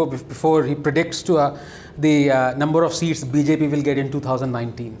Venu go before he predicts to the number of seats BJP will get in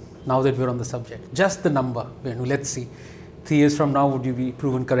 2019. Now that we're on the subject, just the number, Venu. Let's see. 3 years from now, would you be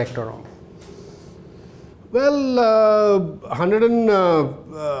proven correct or wrong? Well, 100 and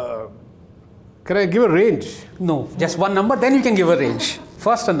can I give a range? No, just one number. Then you can give a range.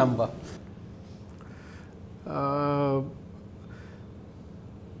 First a number.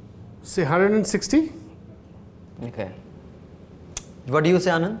 Say 160. Okay. What do you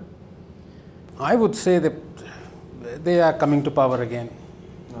say, Anand? I would say that they are coming to power again.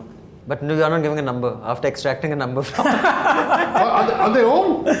 Okay. But no, you are not giving a number after extracting a number from. On their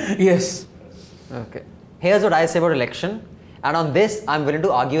own? Yes. Okay. Here's what I say about election, and on this, I'm willing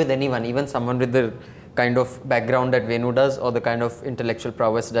to argue with anyone, even someone with the kind of background that Venu does, or the kind of intellectual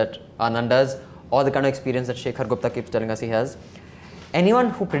prowess that Anand does, or the kind of experience that Shekhar Gupta keeps telling us he has.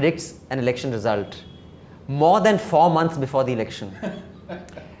 Anyone who predicts an election result more than 4 months before the election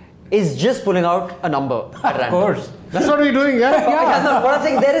is just pulling out a number at random. Of course. That's what we're doing, yeah? No, what I'm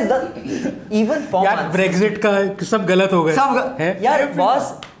saying, there is even 4 months. Brexit का सब गलत हो गए. यार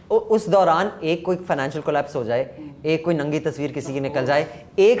boss उस दौरान एक कोई फाइनेंशियल कोलैप्स हो जाए, एक कोई नंगी तस्वीर किसी की निकल जाए,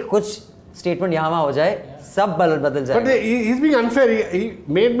 एक कुछ statement यहाँ वहाँ हो जाए, सब बदल जाए. But he's being unfair. He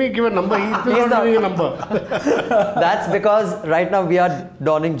made me give a number. He's not giving a number. That's because right now we are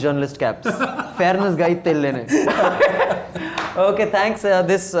donning journalist caps. Fairness guy till lene. Okay, thanks.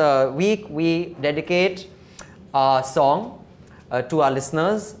 This week we dedicate a song to our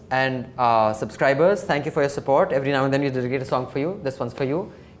listeners and subscribers. Thank you for your support. Every now and then we dedicate a song for you. This one's for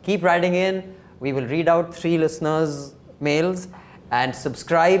you. Keep writing in. We will read out 3 listeners' mails and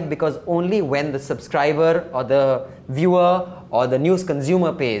subscribe, because only when the subscriber or the viewer or the news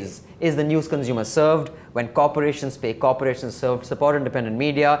consumer pays is the news consumer served. When corporations pay, corporations served. Support independent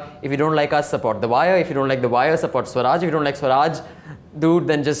media. If you don't like us, support The Wire. If you don't like The Wire, support Swaraj. If you don't like Swaraj, dude,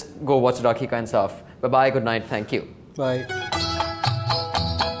 then just go watch Rakhi Ka Insaf. Bye-bye, good night, thank you. Bye.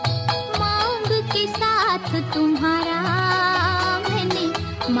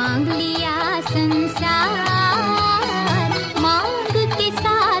 मांग लिया संसार, मांग के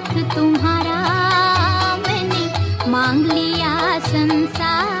साथ तुम्हारा मैंने मांग लिया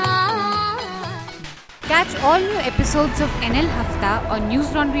संसार. Catch all new episodes of NL Hafta on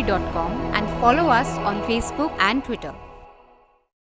newslaundry.com and follow us on Facebook and Twitter.